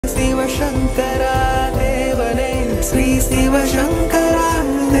Siva Shankara Devane, Sri Siva Shankara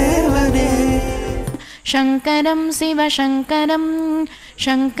Devane. Shankaram Siva Shankaram,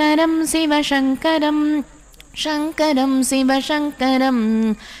 Shankaram Siva Shankaram, Shankaram Siva Shankaram,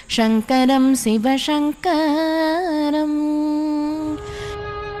 Shankaram Siva Shankaram.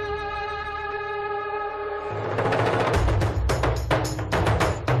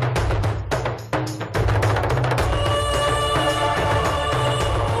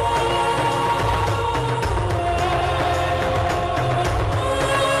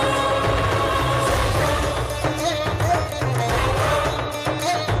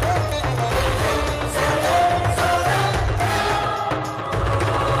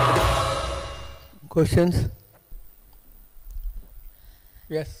 Questions?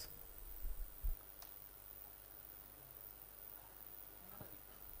 Yes.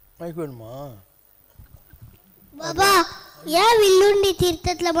 Mic வேணுமா? பாபா, ஏன் வில்லுண்டி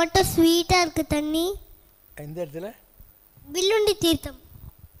தீர்த்தத்தில் மட்டும் ஸ்வீட்டாக இருக்கு தண்ணி? எந்த இடத்துல? வில்லுண்டி தீர்த்தம்.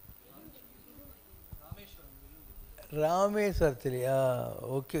 ராமேஸ்வரத்துலையா?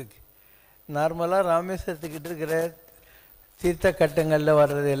 Okay okay. நார்மலாக ராமேஸ்வரத்துக்கிட்ட இருக்கிற தீர்த்த கட்டங்களில்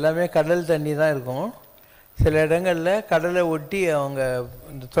வர்றது எல்லாமே கடல் தண்ணி தான் இருக்கும். சில இடங்களில் கடலை ஒட்டி அவங்க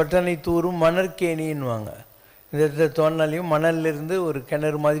இந்த தொட்டனை தூரும் மணற்கேணின்னுவாங்க. இந்த இடத்துல தோணாலையும் மணல்லேருந்து ஒரு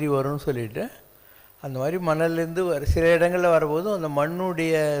கிணறு மாதிரி வரும்னு சொல்லிட்டு அந்த மாதிரி மணல்லேருந்து சில இடங்களில் வரும்போதும் அந்த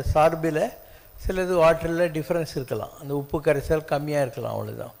மண்ணுடைய சார்பில் சிலது வாட்டரில் டிஃப்ரென்ஸ் இருக்கலாம். அந்த உப்பு கரைசல் கம்மியாக இருக்கலாம்,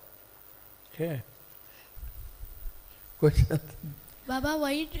 அவ்வளோதான். Okay. Question Baba,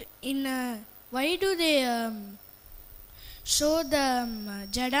 why do they show the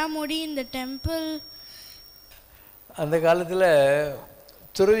Jadamudi in the temple? அந்த காலத்தில்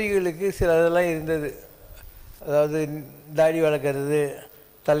துறவிகளுக்கு சில இதெல்லாம் இருந்தது. அதாவது தாடி வளர்க்குறது,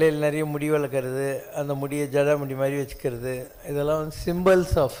 தலையில் நிறைய முடி வளர்க்குறது, அந்த முடியை ஜடா முடி மாதிரி வச்சுக்கிறது, இதெல்லாம் வந்து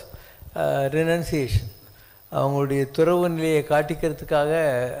சிம்பிள்ஸ் ஆஃப் ரினன்சியேஷன். அவங்களுடைய துறவு நிலையை காட்டிக்கிறதுக்காக,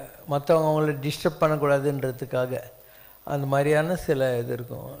 மற்றவங்க அவங்கள டிஸ்டர்ப் பண்ணக்கூடாதுன்றதுக்காக அந்த மாதிரியான சில இது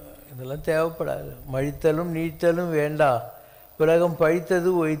இருக்கும். இதெல்லாம் தேவைப்படாது. மழித்தலும் நீழ்த்தலும் வேண்டா, உலகம் பழித்தது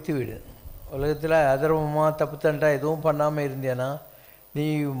ஒழித்து விடு. உலகத்தில் அதர்மமாக தப்பு தண்டா எதுவும் பண்ணாமல் இருந்தேன்னா நீ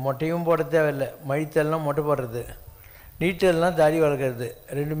மொட்டையும் போட தேவையில்லை. மழித்தல்னால் மொட்டை போடுறது, நீட்டல்னால் தாடி வளர்க்குறது,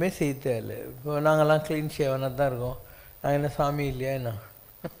 ரெண்டுமே செய்ய தேவையில்லை. இப்போ நாங்கள்லாம் க்ளீன் ஷேவனாக தான் இருக்கோம். நாங்கள் என்ன சாமி இல்லையா என்ன?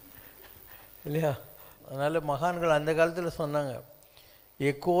 இல்லையா? அதனால் மகான்கள் அந்த காலத்தில் சொன்னாங்க,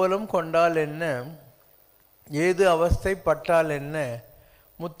 எக்கோலம் கொண்டால் என்ன, ஏது அவஸ்தை பட்டால் என்ன,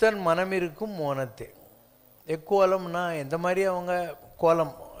 முத்தன் மனம் இருக்கும் மோனத்தே. எக்கோலம்னா எந்த மாதிரி அவங்க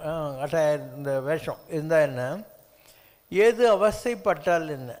கோலம் இந்த வேஷம் இருந்தால் என்ன, ஏது அவஸ்தைப்பட்டால்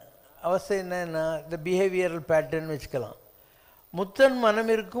என்ன, அவஸ்தை என்னன்னா இந்த பிஹேவியரல் பேட்டர்ன் வச்சுக்கலாம். முத்தன் மனம்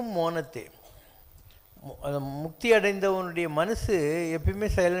இருக்கும் மோனத்தே, முக்தி அடைந்தவனுடைய மனசு எப்பயுமே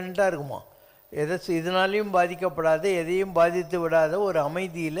சைலண்ட்டாக இருக்குமா, இதனாலையும் பாதிக்கப்படாத, எதையும் பாதித்து விடாத ஒரு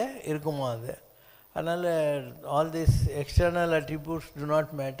அமைதியில் இருக்குமா அது. அதனால் all this external attributes to not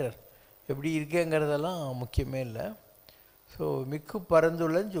matter. எப்படி இருக்கேங்கிறதெல்லாம் முக்கியமே இல்லை. ஸோ மிக்கு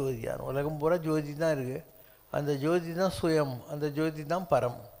பரந்துள்ள ஜோதியான், உலகம் பூரா ஜோதி தான் இருக்குது. அந்த ஜோதி தான் சுயம், அந்த ஜோதி தான்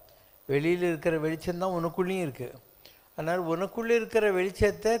பரம். வெளியில் இருக்கிற வெளிச்சம்தான் உனக்குள்ளேயும் இருக்குது. அதனால் உனக்குள்ளே இருக்கிற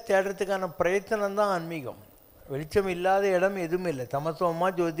வெளிச்சத்தை தேடுறதுக்கான பிரயத்தனம் தான் ஆன்மீகம். வெளிச்சம் இல்லாத இடம் எதுவும் இல்லை.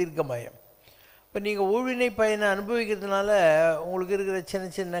 தமசமாக ஜோதிர்கமயம். இப்போ நீங்கள் ஊழ்வினை பயனை அனுபவிக்கிறதுனால உங்களுக்கு இருக்கிற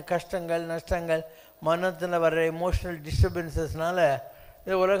சின்ன சின்ன கஷ்டங்கள், நஷ்டங்கள், மனத்தில் வர்ற எமோஷ்னல் டிஸ்டர்பன்சஸ்னால்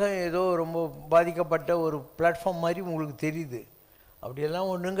இந்த உலகம் ஏதோ ரொம்ப பாதிக்கப்பட்ட ஒரு பிளாட்ஃபார்ம் மாதிரி உங்களுக்கு தெரியுது. அப்படியெல்லாம்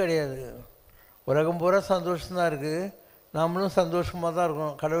ஒன்றும் கிடையாது. உலகம் பூரா சந்தோஷம்தான் இருக்குது. நாமளும் சந்தோஷமாக தான்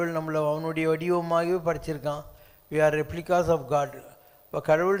இருக்கோம். கடவுள் நம்மளை அவனுடைய வடிவமாகவே படைச்சிருக்கான். We are replicas of God. இப்போ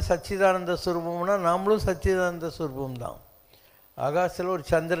கடவுள் சச்சிதானந்த ஸ்வரூபம்னா நாமளும் சச்சிதானந்த ஸ்வரூபம் தான். ஆகாசத்தில் ஒரு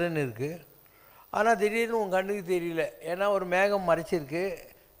சந்திரன் இருக்குது, ஆனால் திடீர்னு உங்கள் கண்ணுக்கு தெரியல, ஏன்னா ஒரு மேகம் மறைச்சிருக்கு,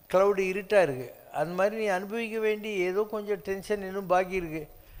 க்ளவுடு இருட்டாக இருக்குது. அந்த மாதிரி நீ அனுபவிக்க வேண்டி ஏதோ கொஞ்சம் டென்ஷன் இன்னும் பாக்கி இருக்குது.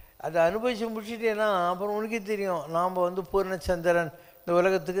 அதை அனுபவித்து முடிச்சுட்டேன்னா அப்புறம் உனக்கே தெரியும், நாம் வந்து பூர்ணச்சந்திரன், இந்த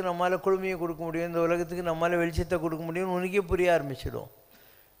உலகத்துக்கு நம்மளால் குளுமையை கொடுக்க முடியும், இந்த உலகத்துக்கு நம்மளால் வெளிச்சத்தை கொடுக்க முடியும்னு உனக்கே புரிய ஆரம்பிச்சிடும்.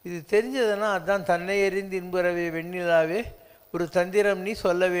 இது தெரிஞ்சதுன்னா அதுதான் தன்னை எறிந்து இன்புறவே வெண்ணிலாவே ஒரு தந்திரம் நீ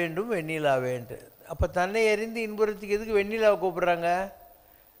சொல்ல வேண்டும் வெண்ணிலாவேன்ட்டு. அப்போ தன்னை எறிந்து இன்புறத்துக்கு எதுக்கு வெண்ணிலாவை கூப்பிட்றாங்க?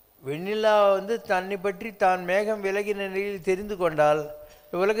 வெண்ணிலா வந்து தன்னை பற்றி தான் மேகம் விலகின நிலையில் தெரிந்து கொண்டால்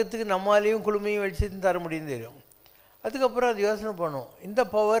உலகத்துக்கு நம்மாலேயும் குளுமையும் வெளிச்சத்தையும் தர முடியும்னு தெரியும். அதுக்கப்புறம் அது யோசனை பண்ணும், இந்த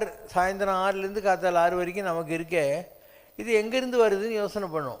பவர் சாயந்தரம் 6லேருந்து காத்தால் 6 வரைக்கும் நமக்கு இருக்கே, இது எங்கேருந்து வருதுன்னு யோசனை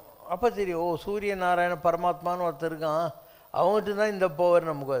பண்ணும். அப்போ தெரியும், ஓ சூரிய நாராயண பரமாத்மான்னு ஒருத்தர் இருக்கான், அவங்ககிட்ட தான் இந்த பவர்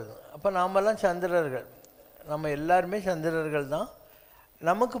நமக்கு வருது. அப்போ நாமெல்லாம் சந்திரர்கள், நம்ம எல்லாருமே சந்திரர்கள் தான்.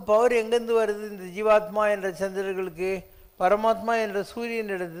 நமக்கு பவர் எங்கேருந்து வருது? இந்த ஜீவாத்மா என்ற சந்திரர்களுக்கு பரமாத்மா என்ற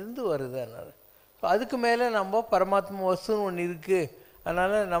சூரியனிடத்திலிருந்து வருது. அதனால் ஸோ அதுக்கு மேலே நம்ம பரமாத்மா வஸ்துன்னு ஒன்று இருக்குது,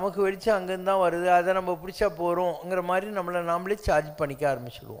 அதனால் நமக்கு வெளிச்சம் அங்கேருந்து தான் வருது, அதை நம்ம பிடிச்சா போகிறோங்கிற மாதிரி நம்மளை நாமளே சார்ஜ் பண்ணிக்க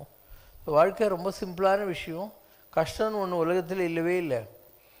ஆரம்பிச்சிடுவோம். வாழ்க்கை ரொம்ப சிம்பிளான விஷயம். கஷ்டம்னு ஒன்று உலகத்தில் இல்லவே இல்லை.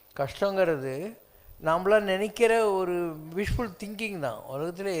 கஷ்டங்கிறது நம்மளாம் நினைக்கிற ஒரு விஷுவல் திங்கிங் தான்.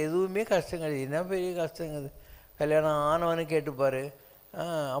 உலகத்தில் எதுவுமே கஷ்டம் கிடையாது. என்ன பெரிய கஷ்டங்கிறது? கல்யாணம் ஆனவனு கேட்டுப்பார்,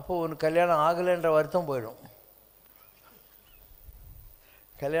 அப்போது ஒன்று கல்யாணம் ஆகலைன்ற வருத்தம் போயிடும்.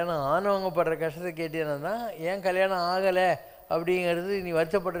 கல்யாணம் ஆனவங்க படுற கஷ்டத்தை கேட்டீங்கன்னா ஏன் கல்யாணம் ஆகலை அப்படிங்கிறது நீ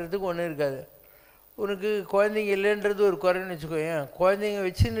வருத்தப்படுறதுக்கு ஒன்றும் இருக்காது. உனக்கு குழந்தைங்க இல்லைன்றது ஒரு குறைன்னு வச்சுக்கோ. ஏன் குழந்தைங்க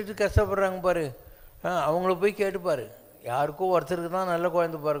வச்சுன்னுட்டு கஷ்டப்படுறாங்க பாரு, அவங்கள போய் கேட்டுப்பார். யாருக்கும் ஒருத்தருக்கு தான் நல்ல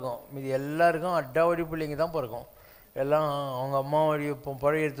குழந்தை பிறக்கும், மீது எல்லாருக்கும் அட்டாவடி பிள்ளைங்க தான் பிறக்கும். எல்லாம் அவங்க அம்மாவோடைய இப்போ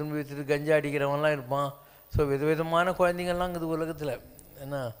பழைய துன்பி வச்சுட்டு கஞ்சா அடிக்கிறவங்கலாம் இருப்பான். ஸோ விதவிதமான குழந்தைங்கள்லாம் இருக்குது உலகத்தில்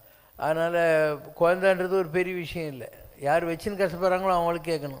என்ன. அதனால் குழந்தைன்றது ஒரு பெரிய விஷயம் இல்லை. யார் வச்சுன்னு கஷ்டப்படுறாங்களோ அவங்களுக்கு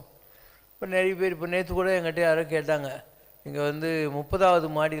கேட்கணும். இப்போ நிறைய பேர் இப்போ நேற்று கூட என்கிட்ட யாரோ கேட்டாங்க, இங்கே 30வது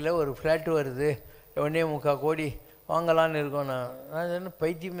மாடியில் ஒரு ஃப்ளாட்டு வருது, 1.25 கோடி வாங்கலான்னு இருக்கோம். நான் என்ன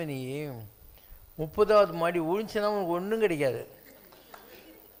பைத்தியமே, நீ 30வது மாடி ஒழிச்சுன்னா உனக்கு ஒன்றும் கிடைக்காது.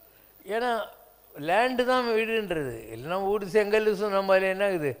 ஏன்னா லேண்டு தான் வீடுன்றது, இல்லைன்னா வீடு செங்கல் சொன்ன மாதிரி என்ன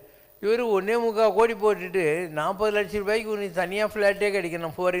ஆகுது. இவர் 1.25 கோடி போட்டுட்டு 40 லட்ச ரூபாய்க்கு உனக்கு தனியாக ஃப்ளாட்டே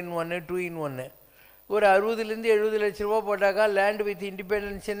கிடைக்கணும். 4-in-1 2-in-1 ஒரு 60 to 70 லட்ச ரூபா போட்டாக்கா லேண்டு வித்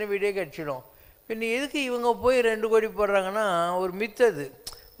இண்டிபெண்டன்ஸ் சின்ன வீடே கிடச்சிடும். பின்ன எதுக்கு இவங்க போய் 2 கோடி போடுறாங்கன்னா ஒரு மித்து. அது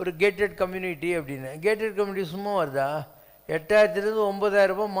ஒரு கேட்டட் கம்யூனிட்டி அப்படின்னு. கேட்டட் கம்யூனிட்டி சும்மா வருதா? 8000 to 9000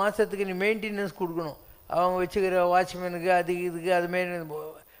 ரூபாய் மாதத்துக்கு நீ மெயின்டெனன்ஸ் கொடுக்கணும். அவங்க வச்சுக்கிற வாட்ச்மேனுக்கு அதுக்கு இதுக்கு அதுமாரி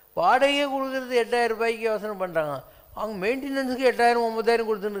வாடகையே கொடுக்குறது 8000 ரூபாய்க்கு யோசனை பண்ணுறாங்க. அவங்க மெயின்டெனன்ஸுக்கு 8000 9000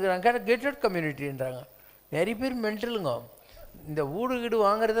 கொடுத்துட்டுருக்குறாங்க. கேட்டால் கேட்டட் கம்யூனிட்டின்றாங்க. நிறைய பேர் மென்டலுங்க. இந்த வீடு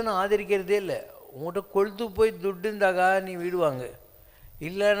வாங்குறத நான் ஆதரிக்கிறதே இல்லை. உங்கள்கிட்ட கொழுத்து போய் துட்டு இருந்தாக்கா நீ வீடு வாங்கு,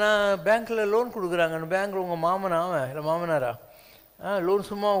 இல்லைன்னா பேங்க்கில் லோன் கொடுக்குறாங்க. பேங்க்கில் உங்கள் மாமனாவன் இல்லை மாமனாரா லோன்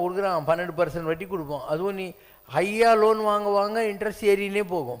சும்மா கொடுக்குறான், 12% வட்டி கொடுப்போம். அதுவும் நீ ஹையாக லோன் வாங்க இன்ட்ரெஸ்ட் ஏறினே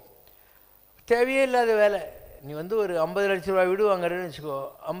போகும். தேவையே இல்லாத வேலை. நீ ஒரு 50 லட்ச ரூபாய் வீடு வாங்குறேன்னு வச்சுக்கோ.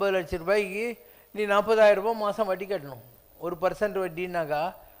 50 லட்ச ரூபாய்க்கு நீ 40,000 ரூபாய் மாதம் வட்டி கட்டணும். 1% வட்டின்னாக்கா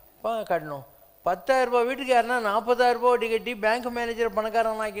கட்டணும். 10,000 ரூபாய் வீட்டுக்கு யாருன்னா 40,000 ரூபாய் வட்டி கட்டி பேங்க் மேனேஜர்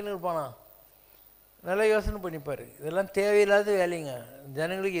பணக்காரன் ஆக்கின்னு இருப்பானா? நல்லா யோசனை பண்ணிப்பார். இதெல்லாம் தேவையில்லாத வேலைங்க.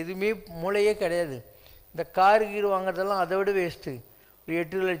 ஜனங்களுக்கு எதுவுமே மூளையே கிடையாது. இந்த காரு கீடு வாங்குறதெல்லாம் அதை விட வேஸ்ட்டு. ஒரு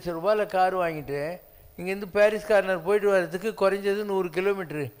 8 லட்ச ரூபாயில் கார் வாங்கிட்டு இங்கேருந்து பாரிஸ் கார்னர் போயிட்டு வர்றதுக்கு குறைஞ்சது 100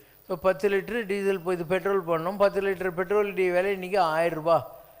 கிலோமீட்ரு. ஸோ 10 லிட்டரு டீசல் போய் பெட்ரோல் போடணும். 10 லிட்டர் பெட்ரோல் விலை இன்றைக்கி 1000 ரூபா.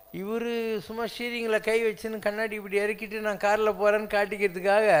 இவர் சும்மா ஸ்டீரிங்கில் கை வச்சுன்னு கண்ணாடி இப்படி இறக்கிட்டு நான் காரில் போகிறேன்னு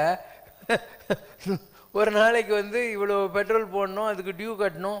காட்டிக்கிறதுக்காக ஒரு நாளைக்கு இவ்வளோ பெட்ரோல் போடணும், அதுக்கு டியூ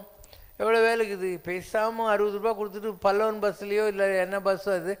கட்டணும். எவ்வளோ வேலை இருக்குது. பேசாமல் 60 ரூபா கொடுத்துட்டு பல்லவன் பஸ்லேயோ இல்லை என்ன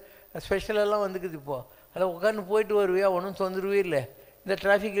பஸ்ஸோ அது ஸ்பெஷலெல்லாம் வந்துக்குது. இப்போது அதில் உட்காந்து போயிட்டு வருவியா, ஒன்றும் தொந்தரவே இல்லை. இந்த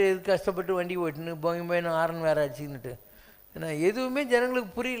டிராஃபிக்கில் எதுக்கு கஷ்டப்பட்டு வண்டி ஓட்டுன்னு போயின்னு ஆரன் வேறு ஆச்சுன்னுட்டு. ஏன்னா எதுவுமே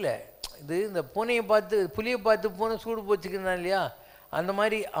ஜனங்களுக்கு புரியல. இந்த பூனையை பார்த்து புளியை பார்த்து பூனை சூடு போச்சுக்கிறான் இல்லையா, அந்த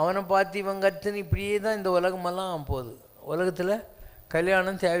மாதிரி அவனை பார்த்து இவன் கற்றுன்னு இப்படியே தான் இந்த உலகமெல்லாம் போகுது. உலகத்தில்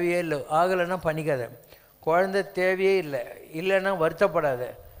கல்யாணம் தேவையே இல்லை, ஆகலைன்னா பண்ணிக்காத. குழந்தை தேவையே இல்லை, இல்லைன்னா வருத்தப்படாத.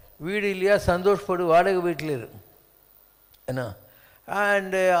 வீடு இல்லையா சந்தோஷப்படு, வாடகை வீட்டில் இரு என்ன.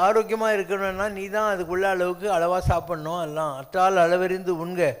 அண்டு ஆரோக்கியமாக இருக்கணும்னா நீ தான் அதுக்குள்ள அளவுக்கு அளவாக சாப்பிட்ணும். எல்லாம் அற்றால் அளவறிந்து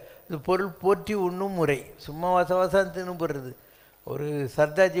உண்க, இது பொருள் போற்றி உண்ணும் முறை. சும்மா வசவாசான்னு தின்னுபடுறது. ஒரு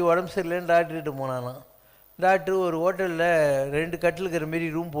சர்தாஜி உடம்பு சரியில்லைன்னு டாக்டர்கிட்ட போனானா. டாக்டர் ஒரு ஹோட்டலில் 2 கட்டில் இருக்கிற மாரி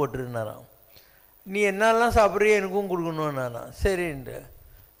ரூம் போட்டுருந்தாராம். நீ என்னெல்லாம் சாப்பிட்றியோ எனக்கும் கொடுக்கணும்னா சரின்ட்டு.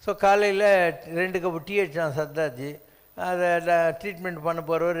 ஸோ காலையில் 2 கப்பு டீ அடித்தான் சர்தாஜி. அதை ட்ரீட்மெண்ட் பண்ண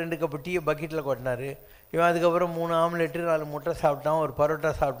போகிறவர் 2 கப்பு டீயை பக்கெட்டில் கொட்டினார். இவன் அதுக்கப்புறம் 3 ஆம்லெட்டு 4 முட்டை சாப்பிட்டான், ஒரு பரோட்டா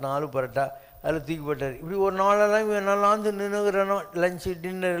சாப்பிட்டான், ஆலு பரோட்டா, அதில் தூக்கி போட்டார். இப்படி ஒரு நாளெல்லாம் இவன் நல்லா நின்றுக்கிறனோ லஞ்சு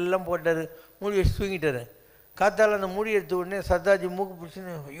டின்னர் எல்லாம் போட்டார். மூடி எடுத்து தூங்கிட்டார். காத்தால் அந்த மூடி எடுத்த உடனே சர்தாஜி மூக்கு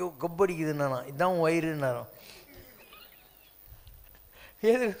பிடிச்சின்னு ஐயோ கப்படிக்குதுன்னானா. இதுதான் வயிறுன்னாராம்.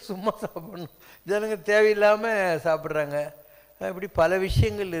 எதுக்கு சும்மா சாப்பிட்ணும், ஜனங்க தேவையில்லாமல் சாப்பிட்றாங்க. இப்படி பல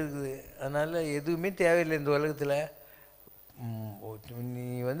விஷயங்கள் இருக்குது. அதனால் எதுவுமே தேவையில்லை இந்த உலகத்தில். நீ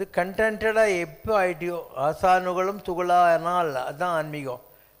கண்டென்டாக எப்போ ஆகிட்டியோ ஆசானுகளும் துகளானால் அதுதான் ஆன்மீகம்.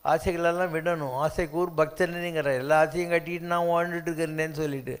 ஆசைகளெல்லாம் விடணும். ஆசைக்கு ஊர் பக்தனுங்கிற எல்லா ஆசையும் கட்டிட்டு நான் வாழ்ந்துட்டு இருக்கிறேன்னு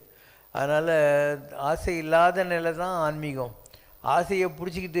சொல்லிட்டு. அதனால் ஆசை இல்லாத நிலை தான் ஆன்மீகம். ஆசையை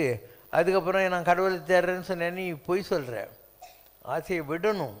பிடிச்சிக்கிட்டு அதுக்கப்புறம் நான் கடவுளை தேடுறேன்னு சொன்னேன், நீ பொய் சொல்கிற. ஆசையை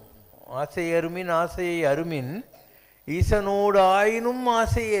விடணும். ஆசை அருமின் ஆசையை அருமின் ஈசனோடு ஆயினும்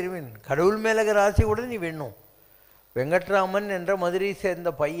ஆசை அருமின். கடவுள் மேலகிற ஆசை கூட நீ வேணும். வெங்கட்ராமன் என்ற மதுரையை சேர்ந்த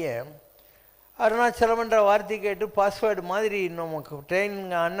பையன் அருணாச்சலம்ன்ற வார்த்தை கேட்டு பாஸ்வேர்டு மாதிரி நமக்கு ட்ரெயின்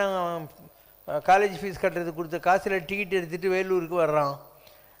அண்ணன் காலேஜ் ஃபீஸ் கட்டுறதுக்கு கொடுத்த காசில் டிக்கெட் எடுத்துகிட்டு வேலூருக்கு வர்றான்.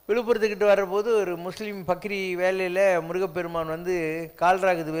 விழுப்புரத்துக்கிட்ட வர்றபோது ஒரு முஸ்லீம் பக்ரி வேலையில் முருகப்பெருமான் வந்து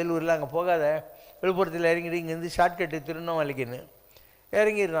கால்ராகுது வேலூரில், அங்கே போகாத, விழுப்புரத்தில் இறங்கிட்டு இங்கேருந்து ஷார்ட்கட்டு திருவண்ணாமலைக்குன்னு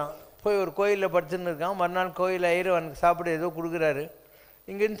இறங்கிடுறான். போய் ஒரு கோயிலில் படுத்துன்னு இருக்கான். மறுநாள் கோயில் ஐயரவனுக்கு சாப்பிட ஏதோ கொடுக்குறாரு.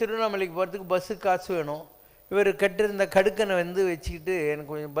 இங்கேருந்து திருவண்ணாமலைக்கு போகிறதுக்கு பஸ்ஸுக்கு காசு வேணும். இவர் கட்டிருந்த கடுக்கனை வந்து வச்சுக்கிட்டு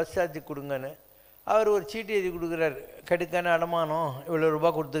எனக்கு கொஞ்சம் பஸ் சார்ஜ் கொடுங்கன்னு அவர் ஒரு சீட்டு எழுதி கொடுக்குறாரு. கடுக்கனை அடமானம் இவ்வளோ ரூபா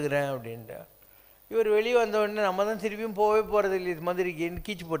கொடுத்துக்கிறேன் அப்படின்ட்டு. இவர் வெளியே வந்த உடனே நம்ம தான் திருப்பியும் போகவே போகிறது இல்லை இது மாதிரிக்கு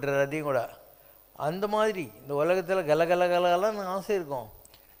கீச்சு போட்டுறாரு. அதையும் கூட அந்த மாதிரி இந்த உலகத்தில் கலகலகலன்னு ஆசை இருக்கும்.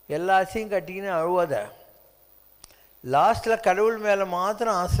 எல்லா ஆசையும் கட்டிக்கின்னு அழுவாத. லாஸ்ட்டில் கடவுள் மேலே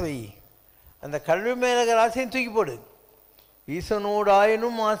மாத்திரம் ஆசை வை. அந்த கடவுள் மேலே இருக்கிற ஆசையும் தூக்கி போடு. ஈசனோடு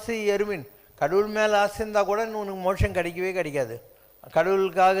ஆயினும் ஆசை எருமின். கடவுள் மேலே ஆசை இருந்தால் கூட உனக்கு மோட்சம் கிடைக்கவே கிடைக்காது.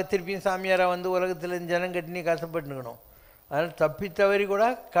 கடவுளுக்காக திருப்பியும் சாமியாராக வந்து உலகத்தில் ஜனம் கட்டினி கஷ்டப்பட்டுக்கணும். அதனால் தப்பி தவறி கூட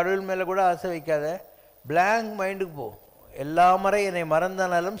கடவுள் மேலே கூட ஆசை வைக்காத. பிளாங்க் மைண்டுக்கு போ. எல்லா முறை என்னை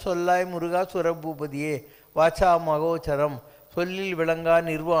மறந்தானாலும் சொல்லாய் முருகா சுரபூபதியே வாச்சா மகோச்சரம் சொல்லில் விளங்கா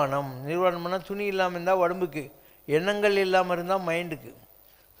நிர்வாணம். நிர்வாணம்னா துணி இல்லாமல் இருந்தால் உடம்புக்கு, எண்ணங்கள் இல்லாமல் இருந்தால் மைண்டுக்கு.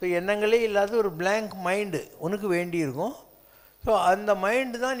 ஸோ எண்ணங்களே இல்லாத ஒரு பிளாங்க் மைண்டு உனக்கு வேண்டியிருக்கும். ஸோ அந்த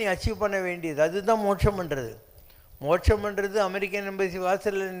மைண்டு தான் நீ அச்சீவ் பண்ண வேண்டியது. அதுதான் மோட்சம் பண்ணுறது. மோட்சம் பண்ணுறது அமெரிக்கன் எம்பசி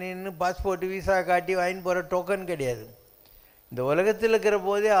வாசலில் நின்று பாஸ்போர்ட் வீசா காட்டி வாங்கி போகிற டோக்கன் கிடையாது. இந்த உலகத்தில் இருக்கிற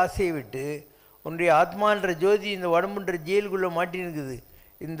போதே ஆசையை விட்டு உன்னுடைய ஆத்மான்ற ஜோதி இந்த உடம்புன்ற ஜெயிலுக்குள்ளே மாட்டின்னு இருக்குது.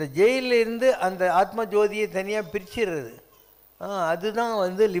 இந்த ஜெயிலில் இருந்து அந்த ஆத்மா ஜோதியை தனியாக பிரிச்சிடுறது. அதுதான்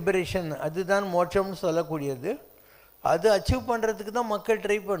வந்து லிபரேஷன். அதுதான் மோட்சம்னு சொல்லக்கூடியது. அது அச்சீவ் பண்ணுறதுக்கு தான் மக்கள்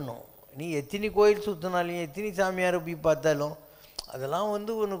ட்ரை பண்ணணும். நீ எத்தனை கோயில் சுற்றினாலும் எத்தனை சாமியாரை போய் பார்த்தாலும் அதெல்லாம்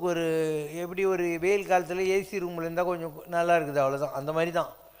வந்து உனக்கு ஒரு எப்படி ஒரு வெயில் காலத்தில் ஏசி ரூமில் இருந்தால் கொஞ்சம் நல்லா இருக்குது, அவ்வளோதான். அந்த மாதிரி தான்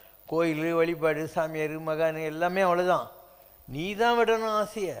கோயில் வழிபாடு சாமியார் மகான் எல்லாமே அவ்வளோதான். நீ தான் விடணும்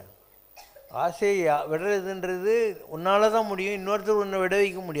ஆசையை. ஆசையை விடுறதுன்றது உன்னால் தான் முடியும். இன்னொருத்தர் உன்னை விட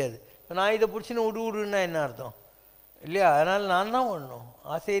வைக்க முடியாது. நான் இதை பிடிச்சின்னு விடுன்னா என்ன அர்த்தம் இல்லையா? அதனால் நான் தான் விடணும்.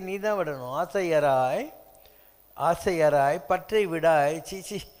 ஆசையை நீ தான் விடணும். ஆசையராய் பற்றை விடாய்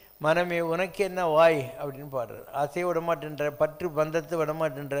சீச்சி மனமே உனக்கு என்ன வாய் அப்படின்னு பாடுறார். ஆசையை விடமாட்டேன்ற, பற்று பந்தத்தை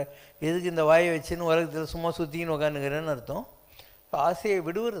விடமாட்டேன்ற, எதுக்கு இந்த வாயை வச்சுன்னு உலகத்தில் சும்மா சுற்றின்னு உட்காந்துக்கிறேன்னு அர்த்தம். ஆசையை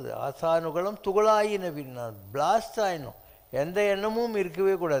விடுவது. ஆசானுகளும் துகளாயின பின்னா பிளாஸ்ட் ஆயினும் எந்த எண்ணமும்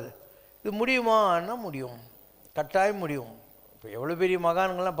இருக்கவே கூடாது. இது முடியுமான்னா முடியும், கட்டாயம் முடியும். இப்போ எவ்வளோ பெரிய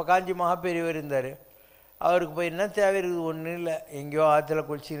மகான்கள்லாம் இப்போ காஞ்சி மகாபெரியவர் இருந்தார். அவருக்கு போய் என்ன தேவை இருக்குது? ஒன்றும் இல்லை. எங்கேயோ ஆற்றுல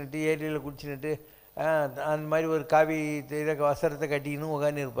குளிச்சுன்னுட்டு ஏரியில் குளிச்சுன்னுட்டு அந்த மாதிரி ஒரு காவி இதை வசரத்தை கட்டின்னு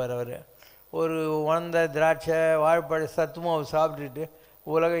உட்காந்து இருப்பார். அவர் ஒரு உணர்ந்த திராட்சை வாழைப்பழ சத்துமாவை சாப்பிட்டுட்டு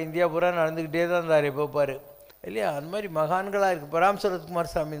உலகம் இந்தியா பூரா நடந்துக்கிட்டே தான் இருந்தார் எப்போப்பார் இல்லையா? அந்த மாதிரி மகான்களாக இருக்குது. பராம்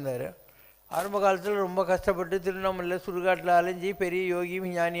சரத்குமார் சாமி இருந்தார். ஆரம்ப காலத்தில் ரொம்ப கஷ்டப்பட்டு திருவண்ணாமலையில் சுடுகாட்டில் அலைஞ்சி பெரிய யோகியும்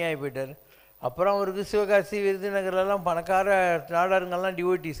ஞானியாகி போயிட்டார். அப்புறம் அவருக்கு சிவகாசி விருதுநகர்லாம் பணக்கார நாடாருங்கள்லாம்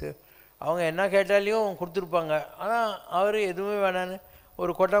டிவோட்டிஸு. அவங்க என்ன கேட்டாலையும் கொடுத்துருப்பாங்க. ஆனால் அவர் எதுவுமே வேணான்னு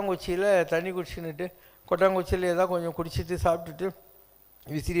ஒரு கொட்டாங்குச்சியில் தண்ணி குடிச்சுன்னுட்டு கொட்டாங்குச்சியில் ஏதாவது கொஞ்சம் குடிச்சிட்டு சாப்பிட்டுட்டு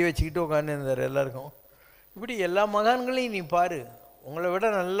விசிறி வச்சுக்கிட்டு உட்காந்து இருந்தார் எல்லாருக்கும். இப்படி எல்லா மகான்களையும் நீ பாரு. உங்களை விட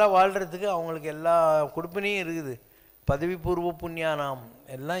நல்லா வாழ்கிறதுக்கு அவங்களுக்கு எல்லா கொடுப்பினையும் இருக்குது. பதவி பூர்வ புண்ணியானாம்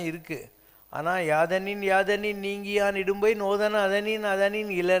எல்லாம் இருக்குது. ஆனால் யாதனின் நீங்கியான் இடும்பை நோதன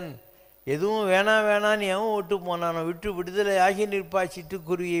அதனின் இளன் எதுவும் வேணான்னு எவன் ஓட்டு போனானோ விட்டு விடுதலை ஆகி நிற்பா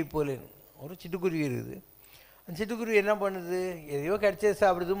சிட்டுக்குருவியை போலேன்னு. ஒரு சிட்டுக்குருவி இருக்குது. அந்த சிட்டுக்குருவி என்ன பண்ணுது? எதையோ கிடச்சே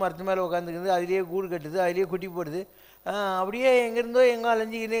சாப்பிடுது, மரத்து மேலே உட்காந்துக்குது, அதுலேயே கூடு கட்டுது, அதுலேயே குட்டி போடுது. அப்படியே எங்கேருந்தோ எங்கே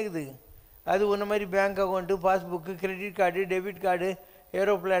அலைஞ்சிக்கினே இருக்குது. அது ஒன்று மாதிரி bank account, passbook, credit card, debit card,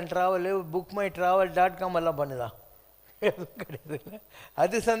 aeroplane travel, bookmytravel.com எல்லாம் பண்ணுதான். எதுவும் கிடையாது இல்லை.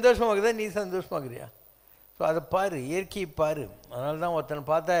 அது சந்தோஷமாகுதா? நீ சந்தோஷமாக்குறியா? ஸோ அதை பாரு, இயற்கையை பாரு. அதனால தான் ஒருத்தனை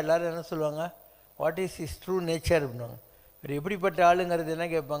பார்த்தா எல்லோரும் என்ன சொல்லுவாங்க? What is is true nature அப்படின்வாங்க. ஒரு எப்படிப்பட்ட ஆளுங்கிறது என்ன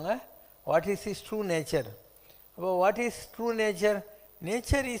கேட்பாங்க? What is is true nature. அப்போ what is true nature?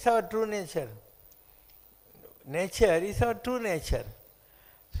 Nature is our true nature. Nature is our true nature.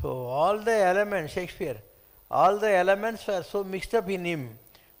 So all the elements, Shakespeare, all the elements are so mixed up in him.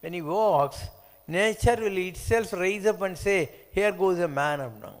 When he walks, nature will itself rise up and say, here goes a man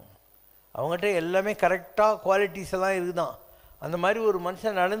அப்படின்னாங்க. அவங்ககிட்ட எல்லாமே கரெக்டாக qualities எல்லாம் இருக்குதான். அந்த மாதிரி ஒரு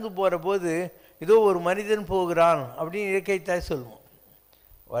மனுஷன் நடந்து போகிற போது ஏதோ ஒரு மனிதன் போகிறான் அப்படின்னு இயற்கைத்தாய் சொல்லுவோம்.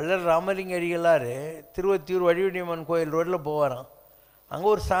 வள்ளல் ராமலிங்க அடிகளார் திருவத்தியூர் வடிவடியம்மன் கோயில் ரோட்டில் போவாராம். அங்கே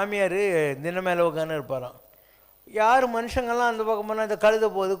ஒரு சாமியார் தின மேலே உட்காந்து இருப்பாராம். யார் மனுஷங்கள்லாம் அந்த பக்கம் போனால் இந்த கழுத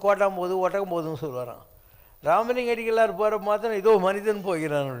போகுது, கோட்டாம் போகுது, ஒட்டகம் போகுதுன்னு சொல்லுவாராம். ராமலிங்க அடிகளார் போகிற மாத்திரம் ஏதோ மனிதன்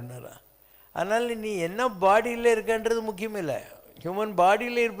போகிறான் அப்படின்னாரா. அதனால் நீ என்ன பாடியில் இருக்கன்றது முக்கியம் இல்லை. ஹியூமன்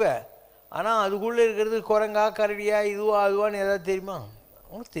பாடியில் இருப்ப, ஆனால் அதுக்குள்ளே இருக்கிறது குரங்கா கரடியா இதுவா அதுவான்னு ஏதாவது தெரியுமா?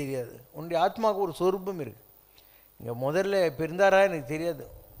 உனக்கு தெரியாது. உன்னுடைய ஆத்மாவுக்கு ஒரு சொரூபம் இருக்குது. இங்கே முதல்ல இப்போ இருந்தாரா எனக்கு தெரியாது.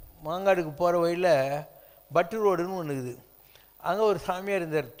 மாங்காடுக்கு போகிற வழியில் பட்டு ரோடுன்னு ஒன்று இருக்குது. அங்கே ஒரு சாமியார்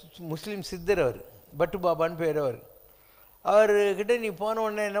இருந்தார், முஸ்லீம் சித்தர். அவர் பட்டு பாபான்னு பேர். அவர்கிட்ட நீ போன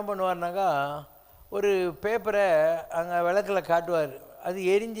உடனே என்ன பண்ணுவார்னாக்கா, ஒரு பேப்பரை அங்கே விளக்கில் காட்டுவார். அது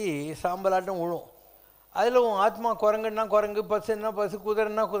எரிஞ்சு சாம்பலாட்டம் விழும். அதில் உன் ஆத்மா குரங்குன்னா குரங்கு, பசுன்னா பசு,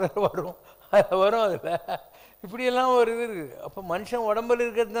 குதிரைன்னா குதிரை வரும். வரும் அதில். இப்படியெல்லாம் ஒரு இது இருக்குது. அப்போ மனுஷன் உடம்பில்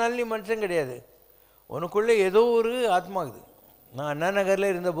இருக்கிறதுனால நீ மனுஷன் கிடையாது. உனக்குள்ளே ஏதோ ஒரு ஆத்மா இருக்குது. நான் அண்ணா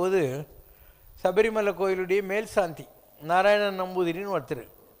நகரில் இருந்தபோது சபரிமலை கோயிலுடைய மேல் சாந்தி நாராயணன் நம்பூதிரின்னு ஒருத்தர்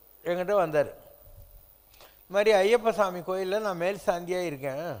என்கிட்ட வந்தார். இது மாதிரி ஐயப்ப சாமி கோயிலில் நான் மேல் சாந்தியாக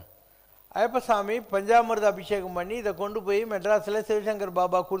இருக்கேன். ஐயப்ப சாமி பஞ்சாமிர்த அபிஷேகம் பண்ணி இதை கொண்டு போய் மெட்ராஸில் சிவசங்கர்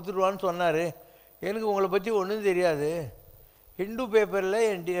பாபா கொடுத்துடுவான்னு சொன்னார். எனக்கு உங்களை பற்றி ஒன்றும் தெரியாது. ஹிந்து பேப்பரில்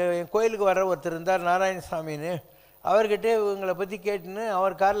என் கோயிலுக்கு வர ஒருத்தர் இருந்தார் நாராயணசாமின்னு, அவர்கிட்ட இவங்களை பற்றி கேட்டுன்னு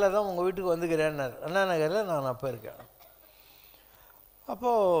அவர் காரில் தான் உங்கள் வீட்டுக்கு வந்துக்கிறேன்னார். அண்ணா நகரில் நான் அப்போ இருக்கேன்.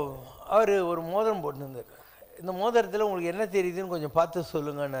 அப்போது அவர் ஒரு மோதிரம் போட்டுருந்தார். இந்த மோதிரத்தில் உங்களுக்கு என்ன தெரியுதுன்னு கொஞ்சம் பார்த்து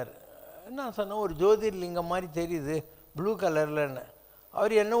சொல்லுங்கன்னார். நான் சொன்னேன், ஒரு ஜோதிர்லிங்கம் மாதிரி தெரியுது ப்ளூ கலரில்ன்னு.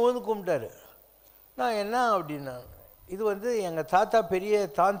 அவர் என்ன ஊந்து கும்பிட்டார். நான் என்ன அப்படின்னா, இது எங்கள் தாத்தா பெரிய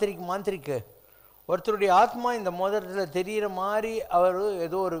தாந்திரிக் மாந்திரிக்கு ஒருத்தருடைய ஆத்மா இந்த மோதிரத்தில் தெரிகிற மாதிரி அவர்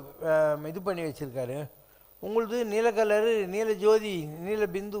ஏதோ ஒரு இது பண்ணி வச்சுருக்காரு. உங்களது நீல கலரு, நீல ஜோதி, நீல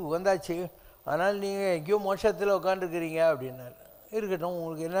பிந்து வந்தாச்சு, அதனால் நீங்கள் எங்கேயோ மோட்சத்தில் உட்காந்துருக்கிறீங்க அப்படின்னாரு. இருக்கட்டும்,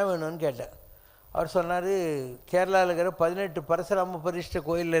 உங்களுக்கு என்ன வேணும்னு கேட்டேன். அவர் சொன்னார், கேரளாவில் இருக்கிற 18 பரசுராம பரிஷ்ட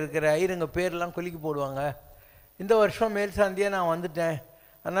கோயிலில் இருக்கிற ஐயருங்க பேர்லாம் குலுக்கி போடுவாங்க. இந்த வருஷம் மேல் சாந்தியாக நான் வந்துட்டேன்,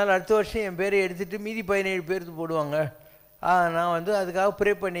 அதனால் அடுத்த வருஷம் என் பேரை எடுத்துகிட்டு மீதி 17 பேருக்கு போடுவாங்க. நான் அதுக்காக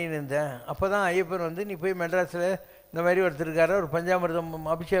ப்ரே பண்ணின்னு இருந்தேன். அப்போ தான் ஐயப்பன் நீ போய் மெட்ராஸில் இந்த மாதிரி ஒருத்தர் இருக்காரு, ஒரு பஞ்சாமிர்தம்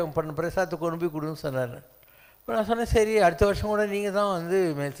அபிஷேகம் பண்ண பிரசாதத்தை கொண்டு போய் கொடுன்னு சொன்னார். இப்போ நான் சொன்னேன், சரி அடுத்த வருஷம் கூட நீங்கள் தான்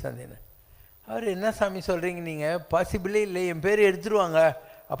மேல் சாந்தின்னு. அவர், என்ன சாமி சொல்கிறீங்க நீங்கள்? பாசிபிளே இல்லை, என் பேர் எடுத்துருவாங்க,